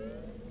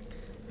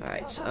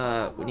 Alright,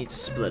 we need to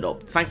split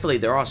up. Thankfully,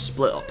 there are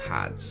split up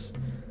pads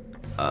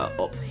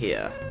up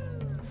here.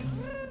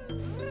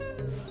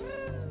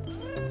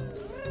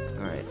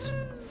 Alright.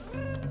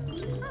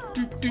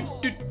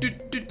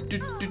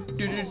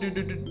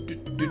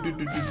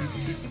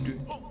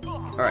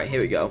 Alright,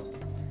 here we go.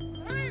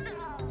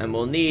 And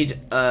we'll need,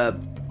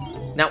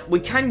 now, we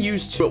can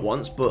use two at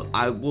once, but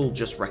I will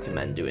just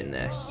recommend doing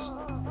this.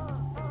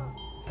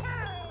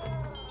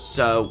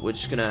 So, we're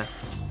just gonna...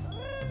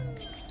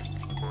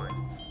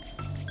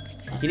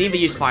 You can either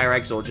use fire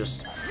eggs or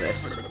just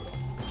this.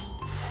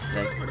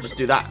 Then just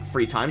do that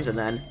 3 times, and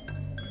then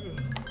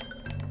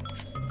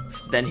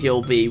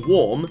he'll be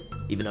warm,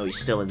 even though he's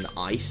still in the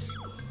ice.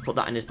 Put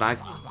that in his bag.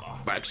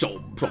 Back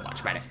so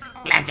much better.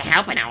 Glad to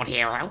help an old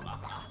hero.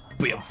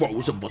 Being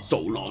frozen for so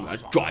long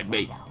has dried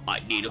me. I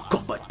need a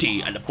cup of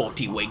tea and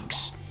 40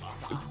 winks.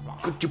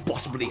 Could you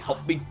possibly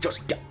help me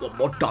just get one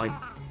more time?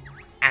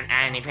 And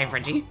anything for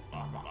G?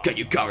 Can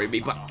you carry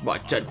me back to my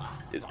tent?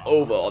 It's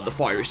over on the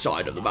Firey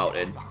Side of the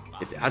mountain.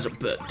 If it hasn't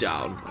burnt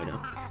down, I know.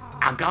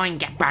 I'll go and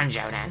get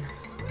Banjo then.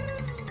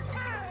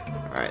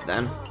 Alright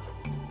then.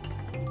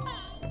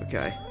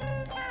 Okay.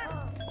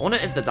 I wonder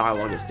if the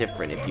dialogue is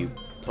different if you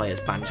play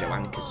as Banjo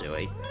and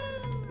Kazooie.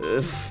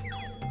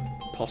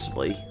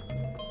 Possibly.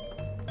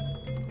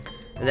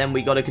 And then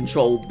we gotta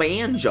control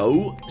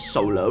Banjo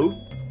solo.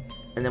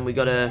 And then we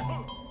gotta...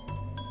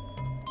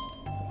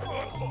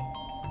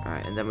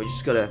 Alright, and then we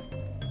just gotta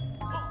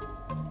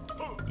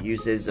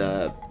use his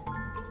bag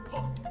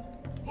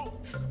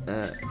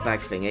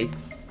thingy.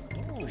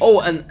 Oh,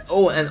 and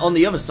on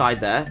the other side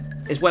there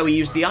is where we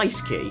use the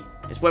ice key.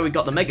 It's where we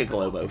got the Mega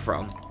Globo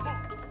from.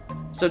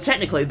 So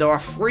technically there are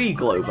 3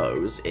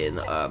 Globos in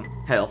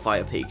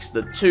Hailfire Peaks.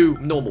 The 2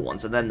 normal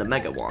ones and then the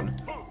Mega one,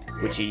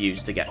 which you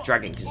use to get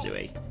Dragon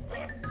Kazooie.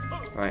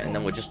 Right, and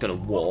then we're just gonna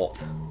warp.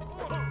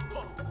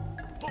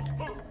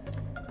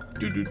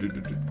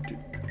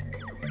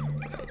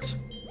 Right.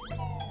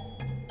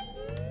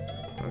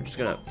 I'm just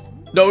gonna...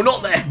 No,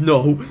 not there!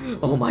 No!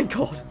 Oh my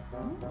god.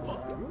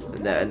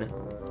 And then,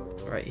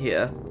 right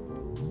here.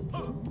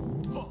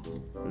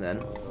 And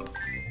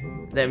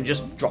then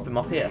just drop him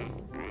off here.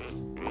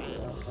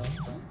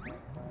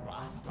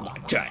 My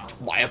tent,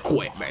 my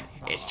equipment,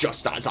 it's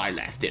just as I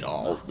left it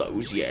all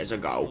those years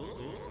ago.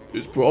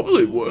 It's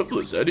probably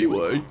worthless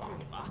anyway.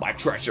 My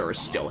treasure is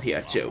still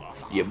here too.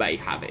 You may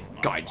have it,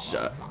 kind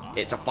sir.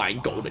 It's a fine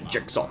golden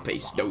jigsaw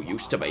piece, no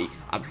use to me.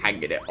 I'm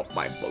hanging it up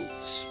my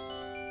boots.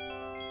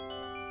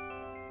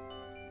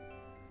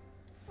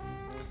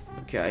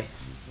 Okay.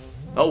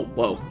 Oh,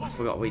 whoa. I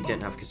forgot we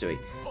didn't have Kazooie.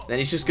 Then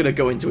he's just gonna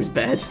go into his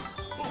bed.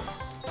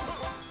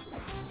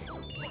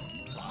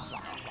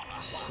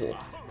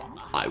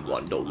 I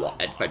wonder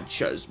what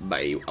adventures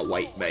may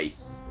await me.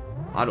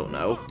 I don't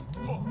know.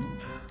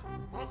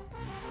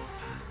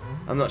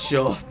 I'm not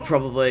sure.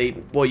 Probably.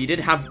 Well, you did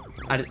have.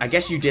 I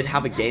guess you did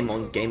have a game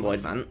on Game Boy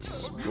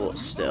Advance, but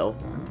still.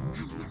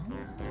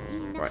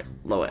 Right,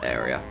 lower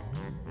area.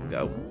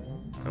 Go.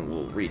 And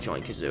we'll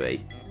rejoin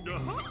Kazooie.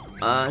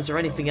 Is there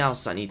anything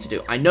else I need to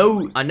do? I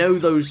know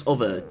those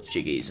other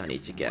Jiggies I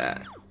need to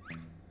get.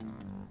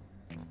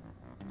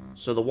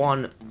 So the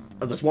one...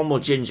 Oh, there's one more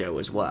Jinjo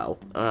as well.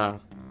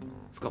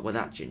 Forgot where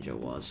that Jinjo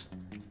was.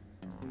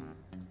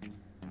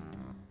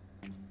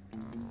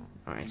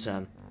 Alright,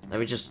 let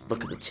me just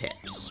look at the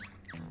tips.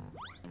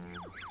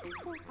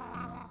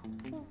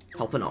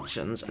 Help and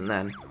options, and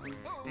then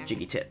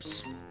Jiggy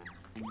tips.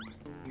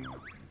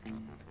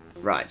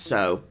 Right,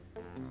 so...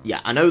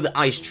 Yeah, I know the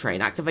ice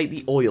train. Activate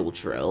the oil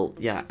drill.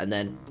 Yeah, and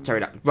then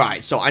pterodactyl.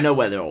 Right, so I know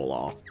where they all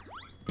are.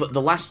 But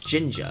the last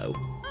Jinjo...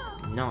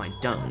 No, I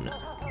don't.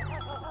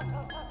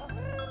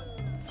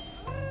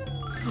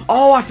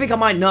 Oh, I think I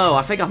might know.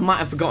 I think I might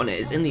have forgotten it.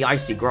 It's in the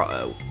Icy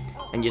Grotto.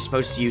 And you're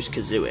supposed to use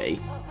Kazooie.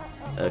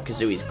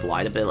 Kazooie's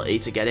glide ability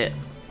to get it.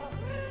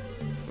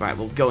 Right,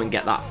 we'll go and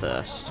get that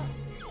first.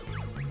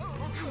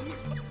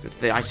 It's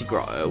the Icy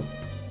Grotto.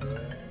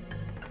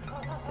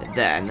 And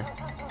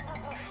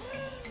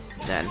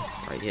then,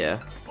 right here.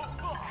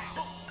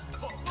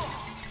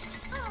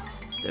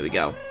 There we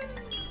go.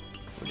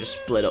 We'll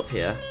just split up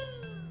here.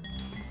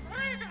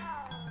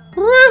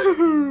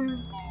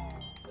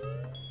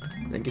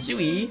 Then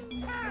Kazooie.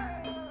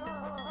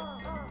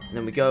 And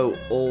then we go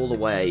all the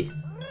way.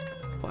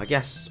 Well, I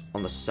guess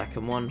on the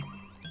second one.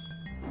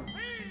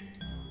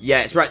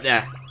 Yeah, it's right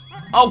there.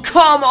 Oh,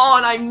 come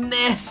on! I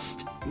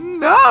missed!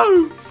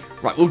 No!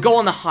 Right, we'll go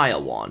on the higher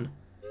one.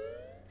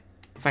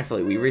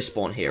 Thankfully, we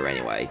respawn here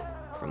anyway.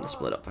 From the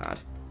split up pad.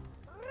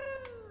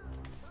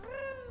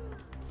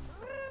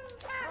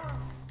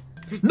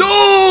 No!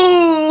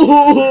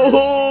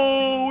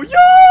 Yo!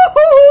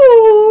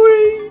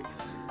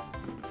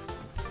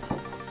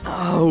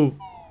 Oh.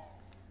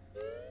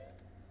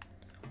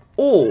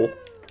 Or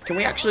can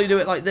we actually do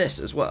it like this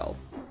as well?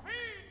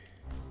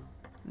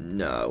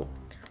 No.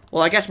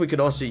 Well, I guess we could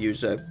also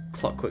use a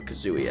Clockwork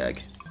Kazooie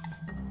egg.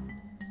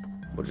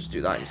 We'll just do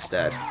that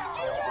instead.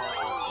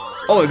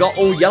 Oh, we got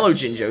all yellow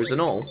Jinjos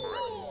and all.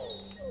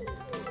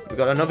 We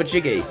got another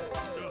Jiggy.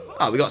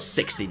 Oh, we got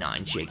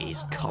 69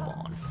 Jiggies. Come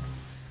on.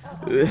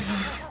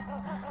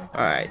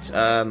 Alright,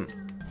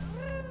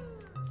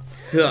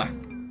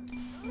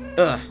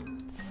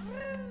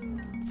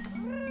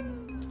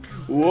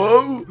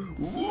 Whoa!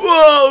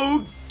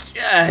 Whoa!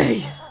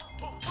 Okay.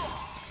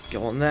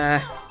 Go on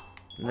there.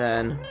 And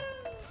then...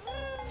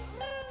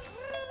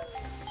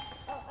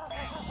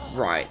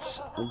 Right.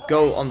 We'll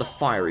go on the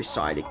Firey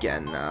Side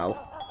again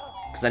now.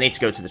 Because I need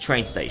to go to the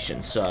train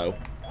station, so...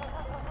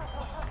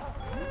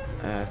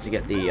 to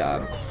get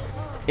the,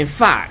 In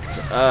fact,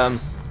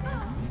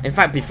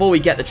 before we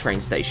get the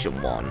train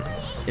station one...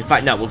 In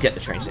fact, no, we'll get the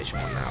train station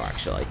one now,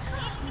 actually.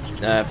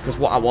 Because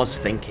what I was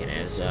thinking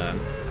is,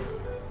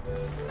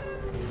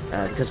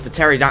 because for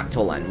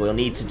Pterodactyl End, we'll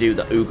need to do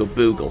the Oogle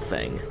Boogle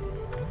thing.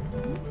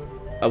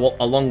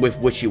 Along with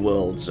Witchy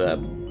World's,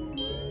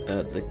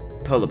 the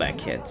Polar Bear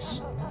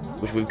Kids.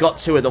 Which we've got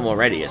 2 of them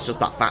already, it's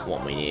just that fat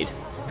one we need.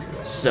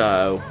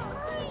 So...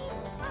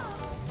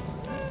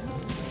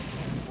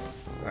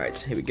 Right,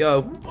 here we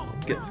go.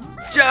 Get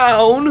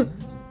down!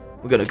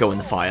 We're gonna go in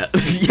the fire.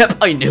 Yep,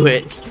 I knew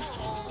it!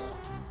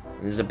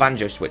 There's a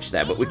banjo switch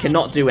there, but we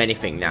cannot do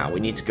anything now. We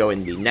need to go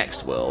in the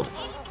next world.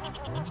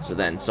 So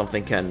then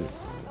something can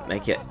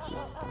make it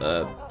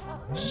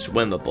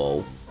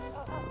swimmable.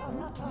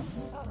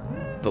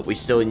 But we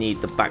still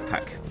need the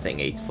backpack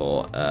thingy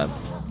for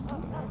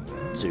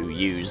to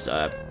use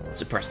to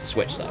press the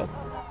switch though.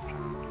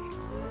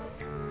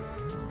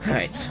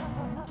 Alright.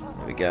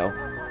 There we go.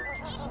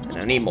 And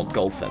I need more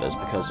gold feathers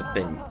because I've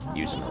been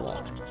using a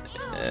lot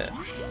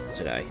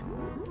today.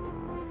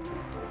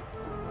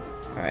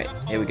 Alright,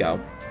 here we go.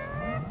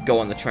 Go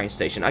on the train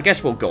station. I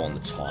guess we'll go on the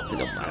top, it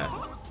doesn't matter.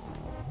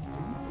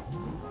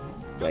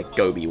 Where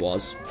Gobi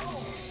was.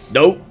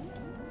 Nope!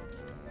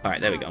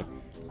 Alright, there we go.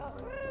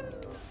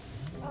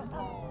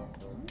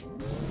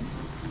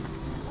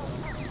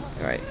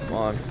 Alright, come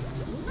on.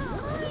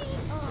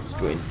 Let's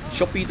go in.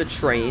 Choppy the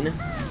train.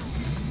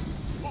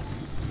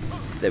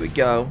 There we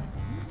go.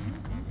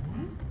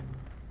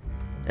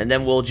 And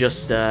then we'll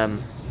just, go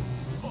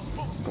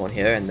on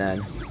here, and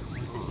then...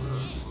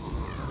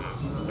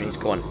 we need to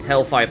go on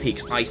Hailfire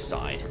Peaks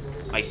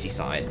Icy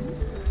Side.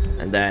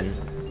 And then...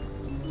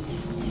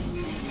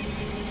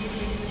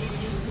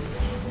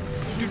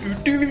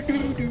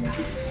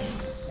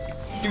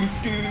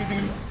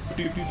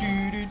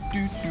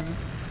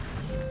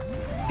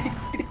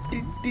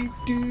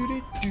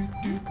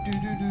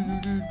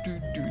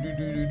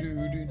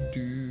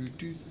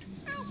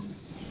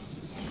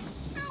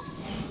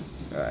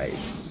 Alright.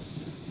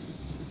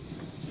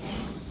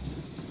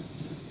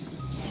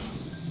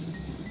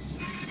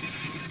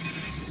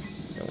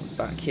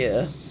 Back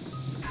here.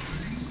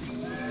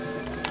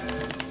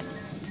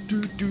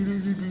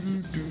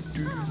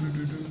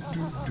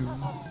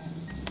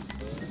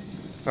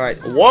 Alright.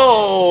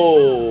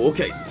 Whoa!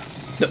 Okay.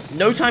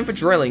 No time for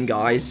drilling,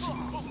 guys.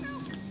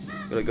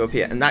 Gotta go up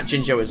here. And that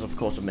Jinjo is, of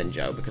course, a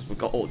Minjo, because we've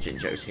got all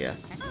Jinjos here.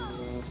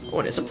 Oh,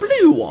 and it's a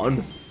blue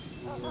one.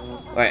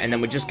 Alright, and then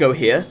we just go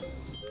here.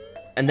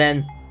 And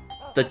then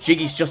the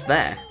Jiggy's just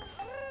there.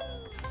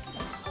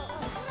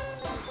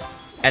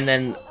 And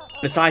then,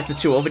 besides the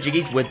two other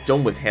Jiggies, we're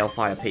done with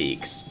Hailfire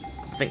Peaks.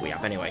 I think we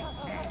have, anyway.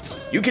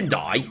 You can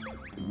die.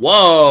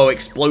 Whoa,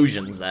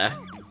 explosions there.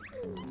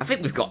 I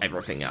think we've got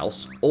everything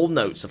else. All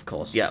notes, of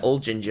course. Yeah, all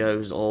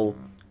Jinjos, all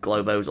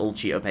Globos, all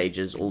Cheeto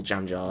Pages, all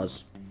Jam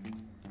Jars.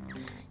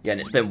 Yeah,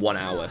 and it's been 1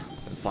 hour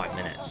and 5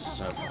 minutes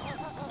so far.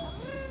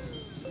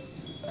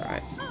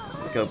 Alright,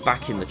 we'll go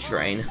back in the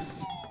train.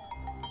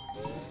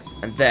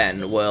 And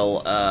then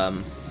we'll,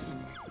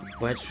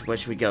 where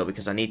should we go?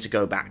 Because I need to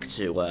go back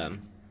to,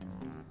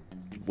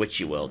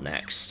 Witchy World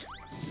next.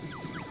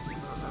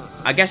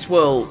 I guess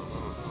we'll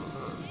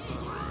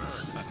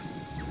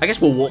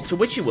walk to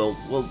Witchy World.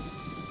 We'll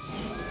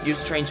use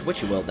the train to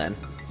Witchy World then.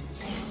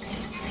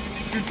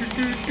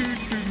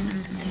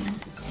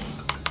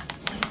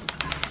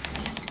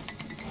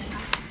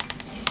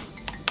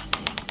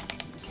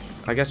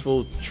 I guess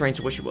we'll train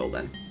to Witchy World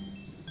then.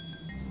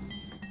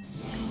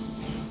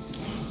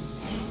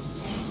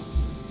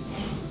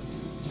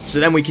 So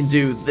then we can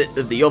do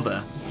the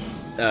other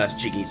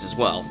Jiggies as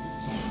well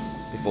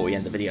before we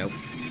end the video.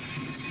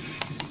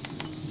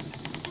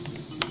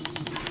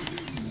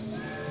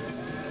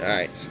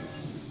 Alright.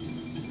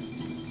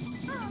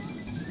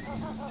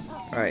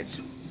 Alright.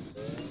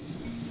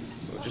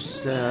 We'll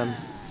just gotta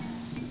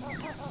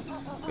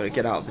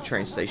get out of the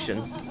train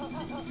station.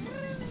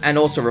 And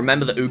also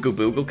remember the Oogle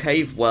Boogle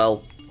Cave?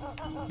 Well,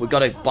 we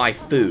gotta buy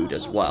food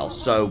as well.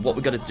 So what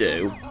we're gonna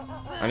do,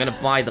 I'm gonna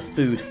buy the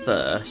food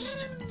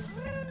first.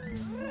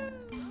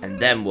 And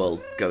then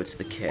we'll go to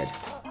the kid.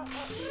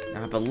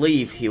 Now, I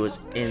believe he was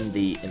in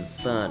the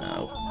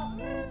Inferno.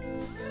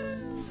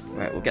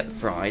 Right, we'll get the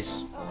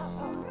fries.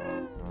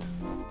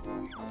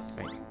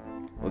 Right.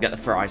 We'll get the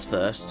fries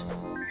first.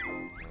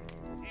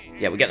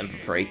 Yeah, we'll get them for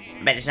free.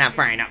 Bet it's not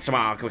frying up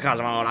tomorrow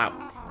because I'm all out.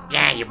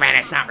 Yeah, you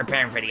better start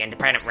preparing for the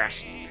independent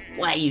rush.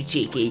 Why, you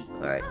cheeky?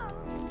 Alright.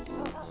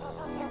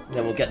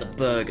 Then we'll get the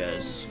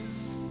burgers.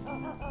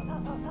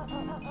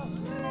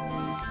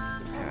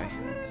 Okay.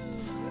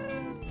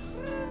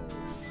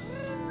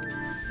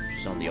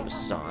 Just on the other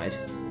side.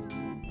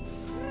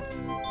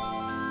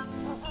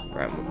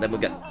 Right, then we'll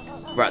get...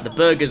 Right, the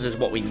burgers is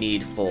what we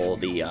need for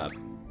the,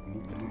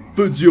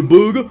 Fancy a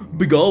burger?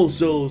 Big Al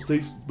sells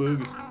tasty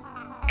burgers.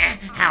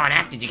 How on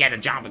earth did you get a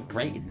job at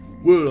Grain?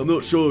 Well, I'm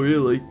not sure,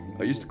 really.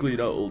 I used to clean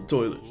out old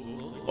toilets.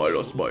 I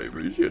lost my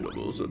appreciation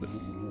or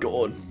something.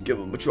 Go on, give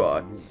them a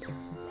try.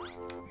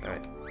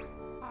 Alright.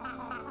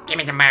 Give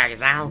me some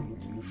burgers, Al.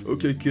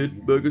 Okay,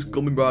 kid. Burgers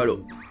coming right up.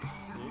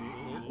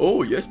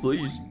 Oh, yes,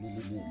 please.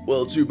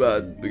 Well, too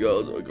bad,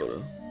 because I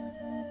gotta...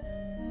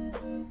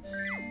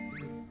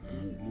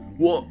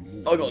 What?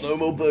 I got no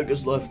more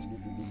burgers left.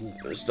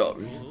 Stop.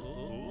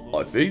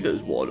 I think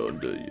there's one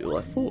under your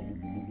left foot.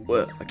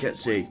 Where? I can't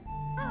see.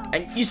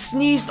 And you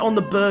sneezed on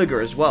the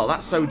burger as well.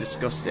 That's so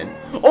disgusting.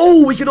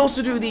 Oh, we could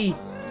also do the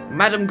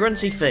Madam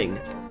Grunty thing.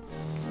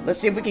 Let's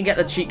see if we can get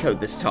the cheat code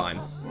this time.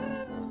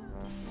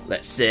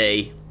 Let's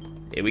see.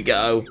 Here we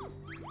go.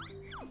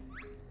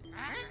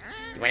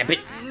 You went a bit...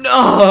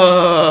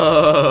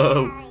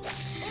 No!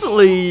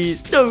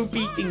 Please, no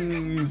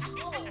beatings.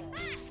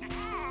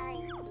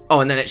 Oh,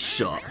 and then it's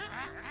shut.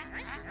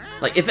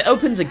 Like, if it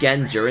opens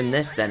again during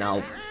this, then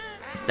I'll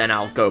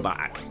go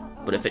back.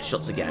 But if it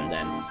shuts again,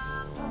 then...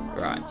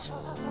 Right.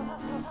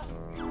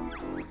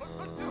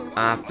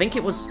 I think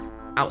it was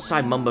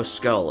outside Mumbo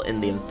Skull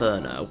in the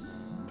Inferno.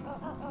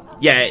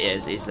 Yeah, it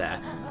is. It's there.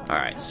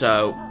 Alright,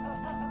 so...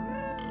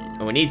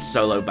 And we need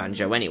solo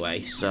Banjo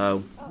anyway,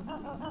 so...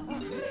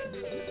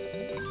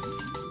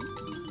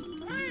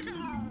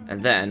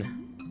 And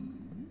then...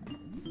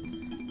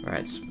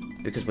 Right,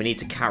 because we need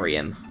to carry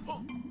him.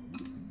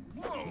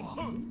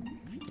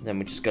 Then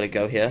we just gotta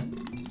go here.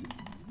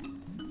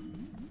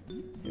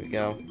 Here we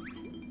go.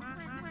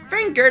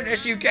 Thank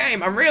goodness you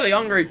came. I'm really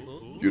hungry.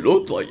 You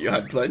looked like you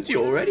had plenty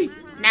already.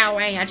 No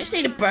way. I just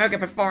need a burger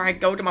before I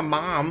go to my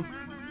mom.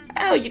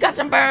 Oh, you got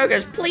some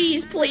burgers.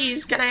 Please,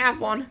 please. Can I have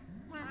one?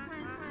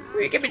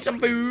 Will you give me some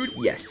food?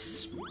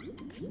 Yes.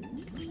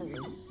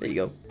 There you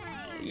go.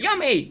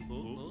 Yummy.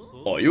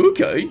 Are you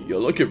okay? You're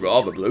looking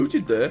rather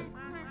bloated there.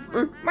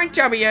 My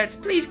tummy hurts.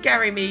 Please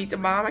carry me to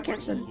mom. I can't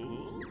stand it.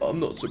 I'm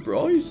not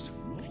surprised.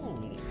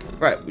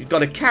 Right, we've got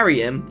to carry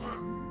him,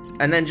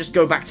 and then just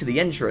go back to the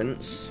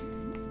entrance,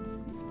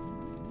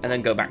 and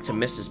then go back to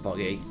Mrs.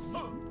 Boggy.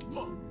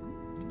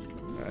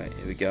 Alright,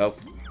 here we go.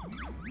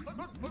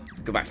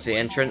 Go back to the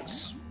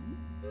entrance.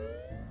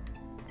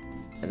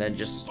 And then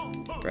just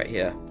right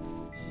here.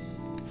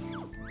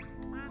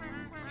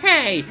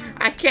 Hey,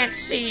 I can't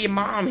see your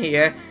mom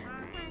here.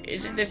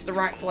 Isn't this the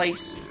right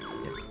place?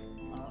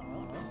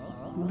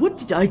 What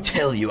did I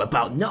tell you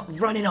about not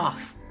running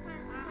off?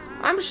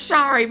 I'm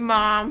sorry,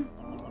 Mom.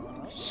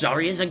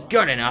 Sorry isn't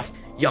good enough,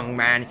 young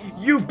man.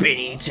 You've been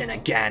eaten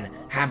again,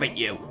 haven't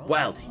you?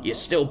 Well, you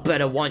still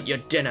better want your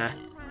dinner.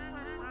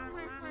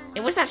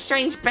 It was that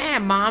strange bear,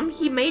 Mom.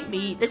 He made me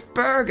eat this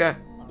burger.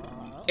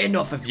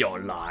 Enough of your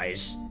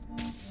lies.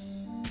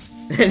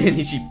 And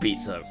then she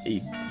beats her.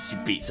 She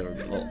beats her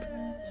up.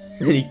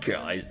 And then he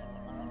cries.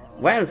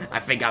 Well, I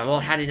think I've all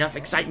had enough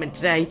excitement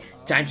today.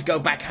 Time to go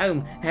back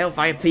home.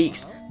 Hailfire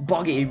Peaks.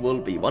 Boggy will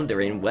be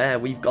wondering where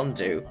we've gone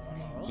to.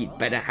 He'd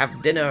better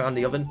have dinner on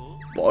the oven.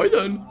 Bye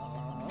then.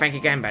 Thank you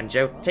again,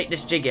 Banjo. Take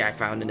this jiggy I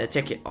found in the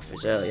ticket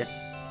office earlier.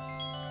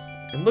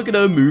 And look at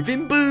her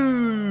moving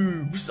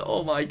boobs!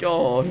 Oh my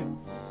god.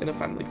 In a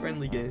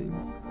family-friendly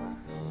game.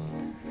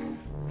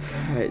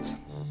 Right.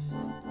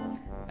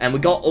 And we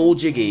got all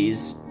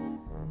jiggies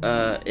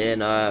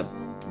in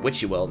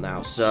Witchy World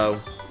now, so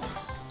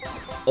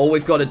all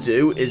we've got to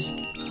do is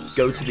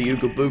go to the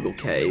Oogle Boogle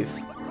cave.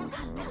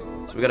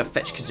 So we got to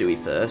fetch Kazooie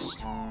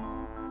first.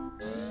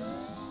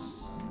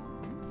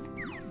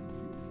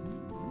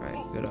 Right,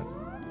 we gotta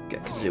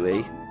get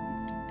Kazooie.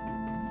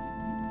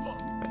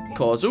 Right,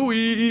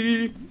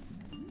 Kazooie!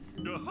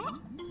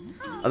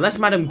 Unless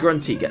Madam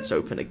Grunty gets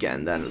open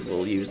again, then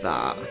we'll use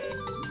that.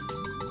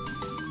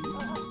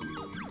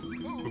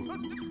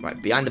 Right,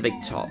 behind the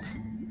big top.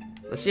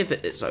 Let's see if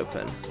it's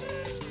open.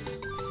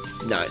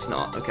 No, it's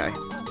not. Okay.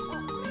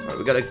 Right,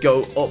 we gotta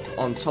go up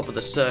on top of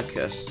the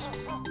circus.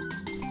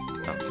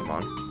 Oh, come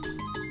on.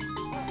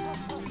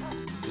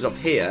 Because up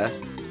here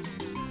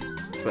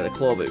is where the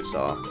claw boots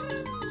are.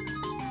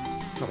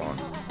 Come on.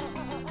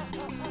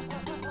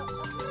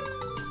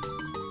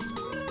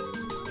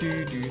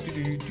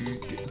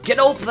 Get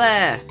up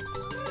there!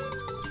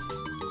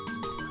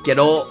 Get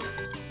up!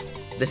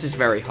 This is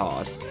very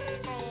hard.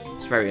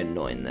 It's very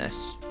annoying,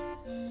 this.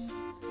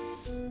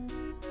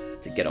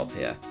 To get up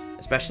here.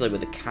 Especially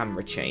with the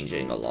camera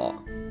changing a lot.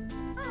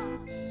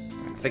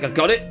 I think I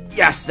got it.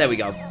 Yes, there we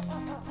go.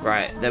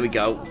 Right, there we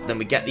go. Then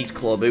we get these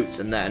claw boots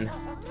and then...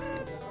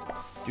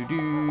 We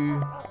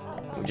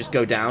just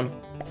go down.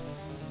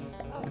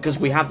 Because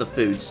we have the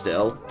food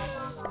still.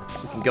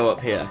 We can go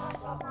up here.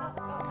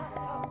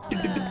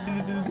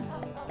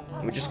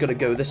 We're just gonna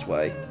go this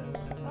way.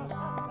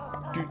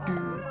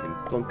 In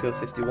Bunker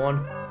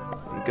 51.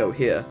 And go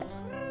here.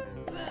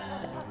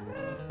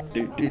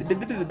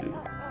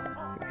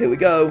 Here we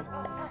go.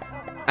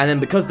 And then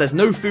because there's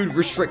no food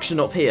restriction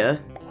up here,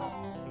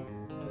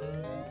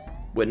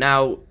 we're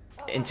now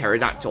in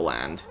Pterodactyl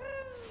Land.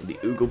 In the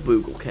Oogle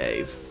Boogle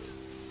Cave.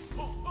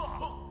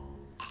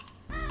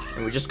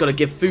 And we're just gonna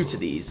give food to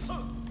these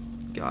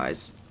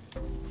guys.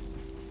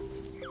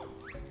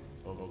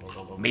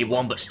 Me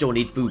one, but still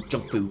need food.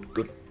 Junk food.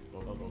 Good.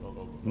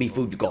 Me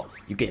food you got.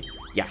 You give.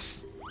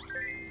 Yes.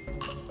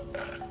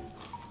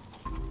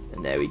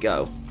 And there we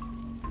go.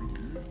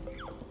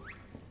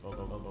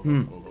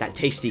 That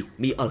tasty.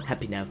 Me all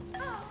happy now.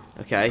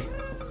 Okay.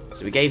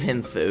 So we gave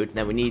him food.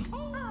 Now we need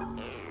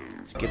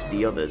to give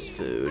the others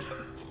food.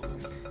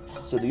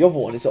 So the other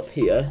one is up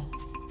here.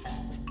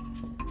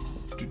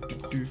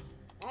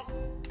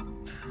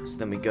 So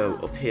then we go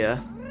up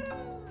here.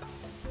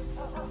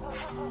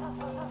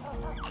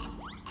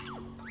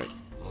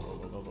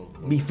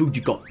 Me food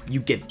you got. You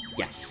give.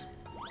 Yes.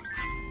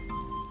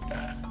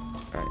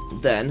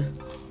 Alright, then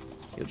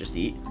you'll just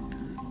eat.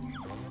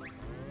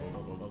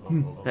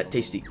 That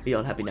tasty. Be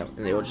all happy now.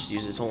 And they all just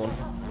use this horn.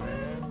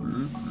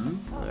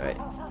 Alright.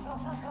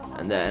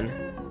 And then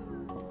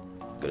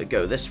gotta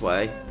go this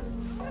way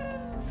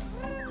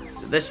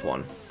to this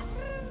one.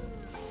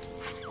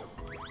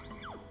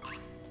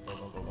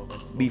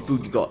 Me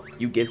food you got.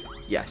 You give.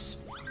 Yes.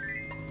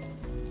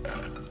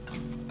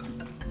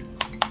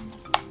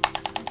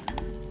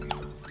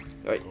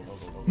 Alright.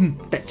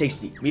 That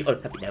tasty. Me all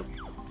happy now.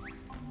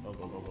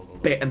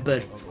 Bear and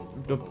bird.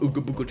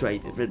 Oogle Boogle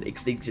trade.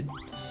 Extinction.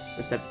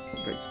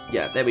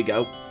 Yeah, there we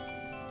go.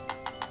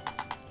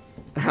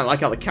 I like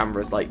how the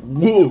camera's like,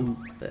 whoa!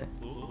 There.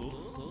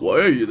 Why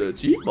are you there,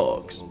 teeth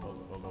marks?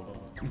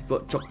 You've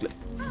got chocolate.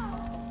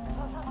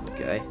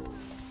 Okay.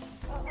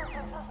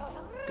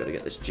 Gotta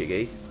get this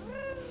jiggy.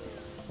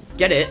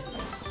 Get it!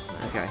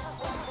 Okay.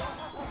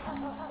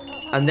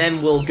 And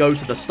then we'll go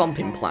to the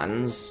stomping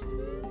plans.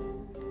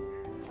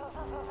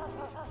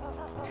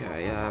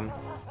 Okay,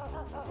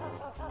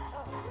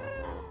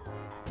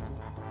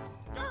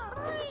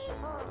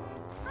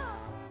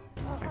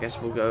 I guess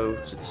we'll go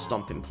to the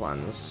stomping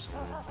plans.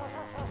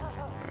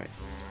 Alright.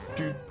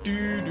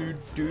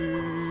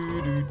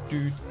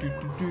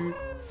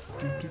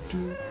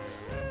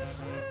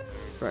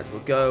 Right,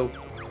 we'll go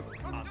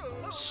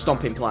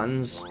stomping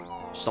plans,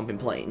 stomping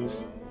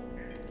planes.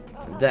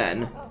 And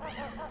then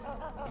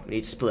we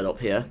need to split up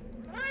here.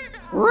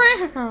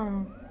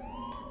 And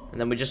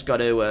then we just got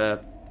to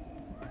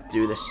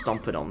do this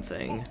stomping on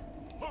thing.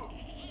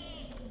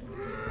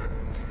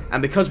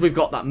 And because we've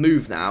got that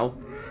move now,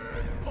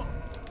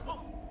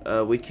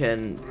 we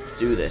can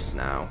do this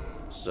now.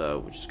 So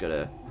we're just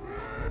gonna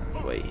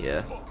wait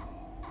here.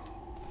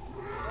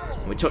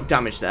 We took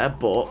damage there,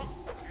 but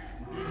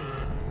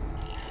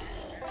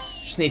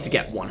just need to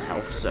get 1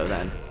 health, so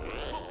then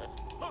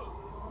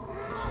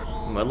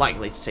and we're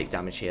likely to take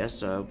damage here,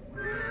 so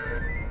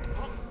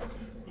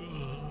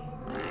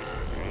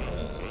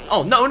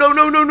oh no, no,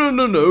 no, no, no,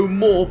 no, no,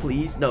 more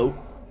please, no.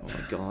 Oh my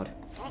god.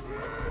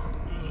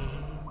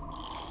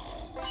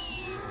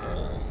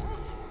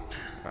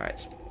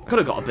 Alright. Could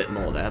have got a bit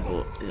more there,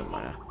 but it doesn't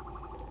matter.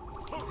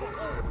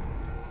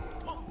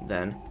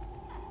 Then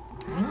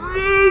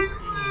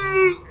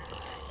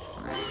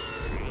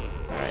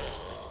Alright.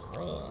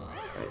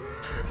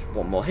 Just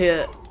 1 more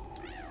here.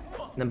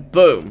 And then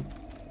boom.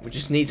 We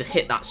just need to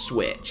hit that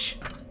switch.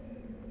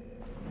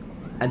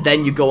 And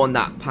then you go on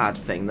that pad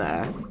thing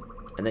there.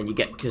 And then you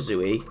get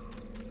Kazooie.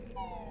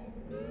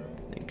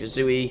 Then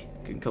Kazooie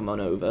can come on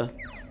over.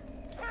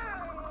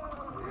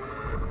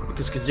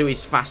 Because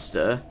Kazooie's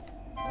faster,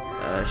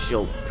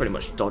 she'll pretty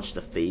much dodge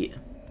the feet.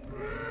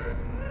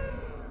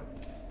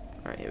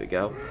 Alright, here we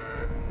go.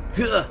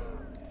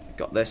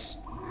 Got this.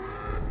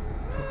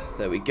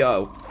 There we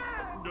go.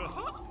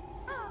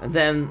 And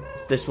then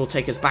this will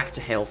take us back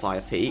to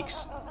Hailfire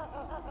Peaks.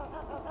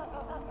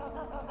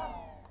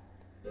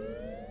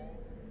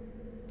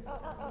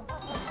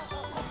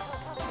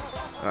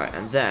 Alright,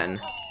 and then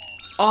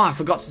oh, I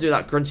forgot to do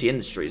that Grunty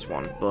Industries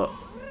one, but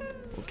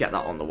we'll get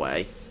that on the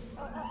way.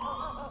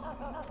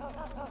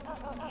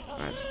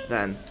 Alright,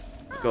 then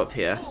go up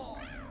here.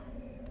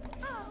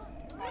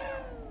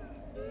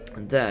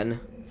 And then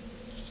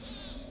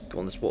go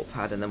on this water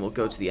pad, and then we'll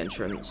go to the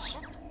entrance.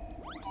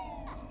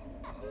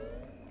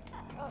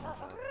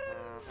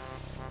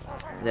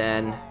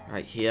 Then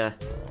right here.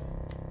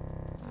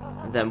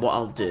 And then what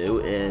I'll do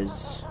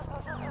is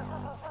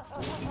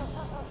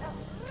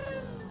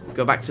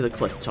go back to the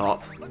cliff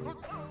top.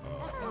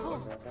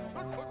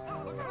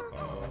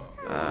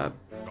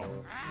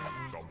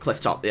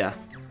 Cliff top, yeah.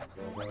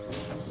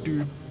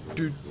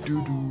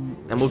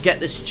 And we'll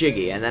get this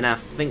Jiggy, and then I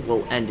think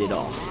we'll end it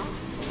off.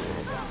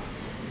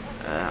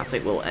 I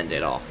think we'll end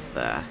it off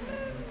there.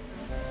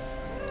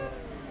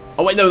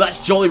 Oh wait, no, that's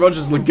Jolly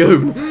Roger's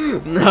Lagoon.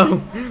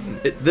 No,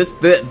 this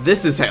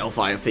is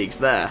Hailfire Peaks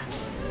there.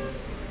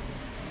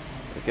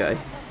 Okay.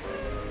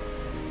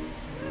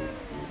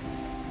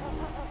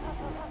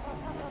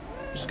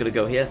 Just gonna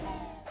go here.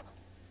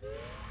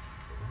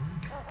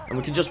 And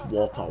we can just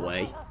warp our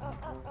way.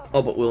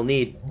 Oh, but we'll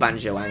need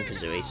Banjo and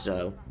Kazooie,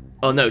 so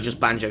oh no, just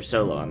Banjo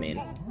solo, I mean.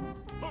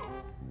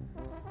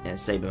 And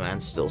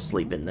Saberman's still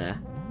sleeping there.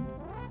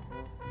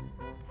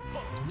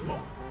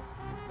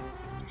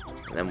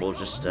 And then we'll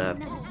just go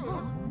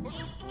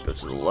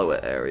to the lower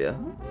area.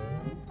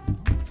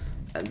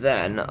 And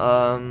then,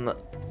 oh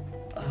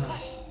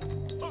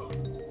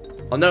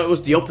no, it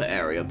was the upper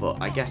area,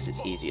 but I guess it's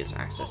easier to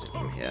access it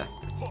from here.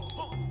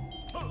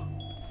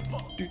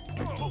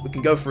 We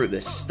can go through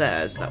this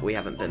stairs that we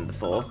haven't been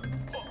before.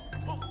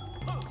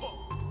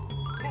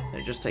 And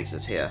it just takes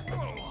us here.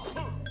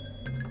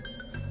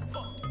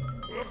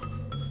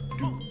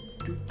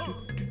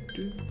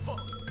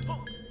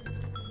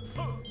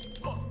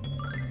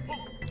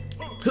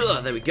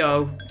 There we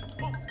go.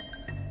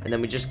 And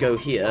then we just go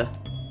here.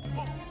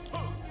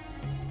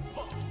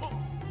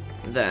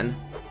 And then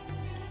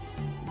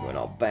go in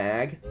our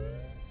bag.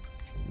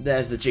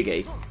 There's the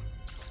Jiggy.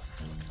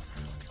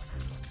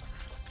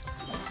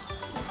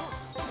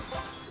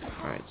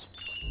 Alright.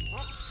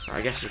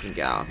 I guess you can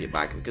get out of your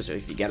bag, because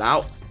if you get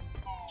out,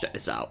 check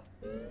this out.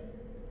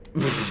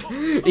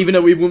 Even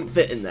though we wouldn't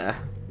fit in there.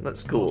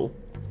 That's cool.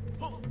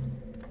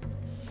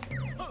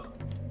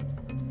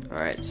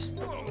 Alright.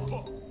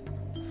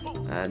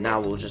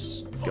 Now we'll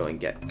just go and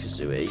get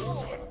Kazooie.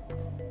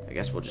 I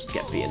guess we'll just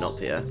get beaten up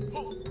here.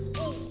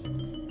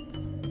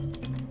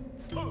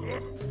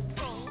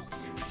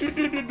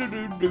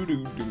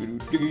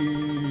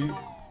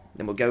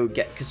 Then we'll go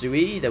get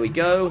Kazooie. There we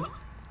go.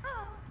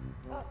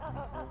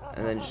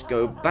 And then just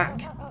go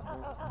back.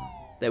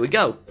 There we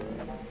go.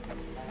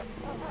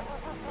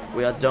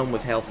 We are done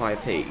with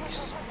Hailfire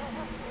Peaks.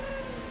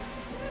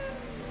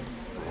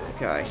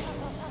 Okay.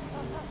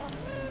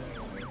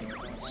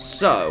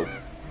 So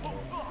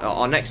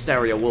our next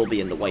area will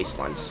be in the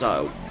wasteland,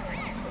 so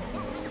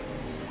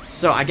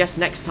I guess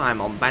next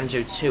time on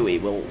Banjo-Tooie,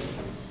 we'll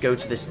go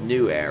to this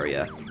new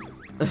area.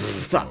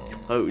 That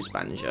pose,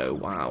 Banjo,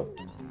 wow.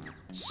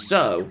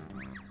 So,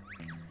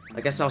 I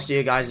guess I'll see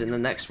you guys in the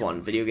next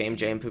one. Video Game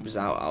Jay and Poop is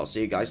out. I'll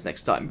see you guys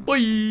next time.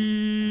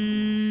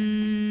 Bye!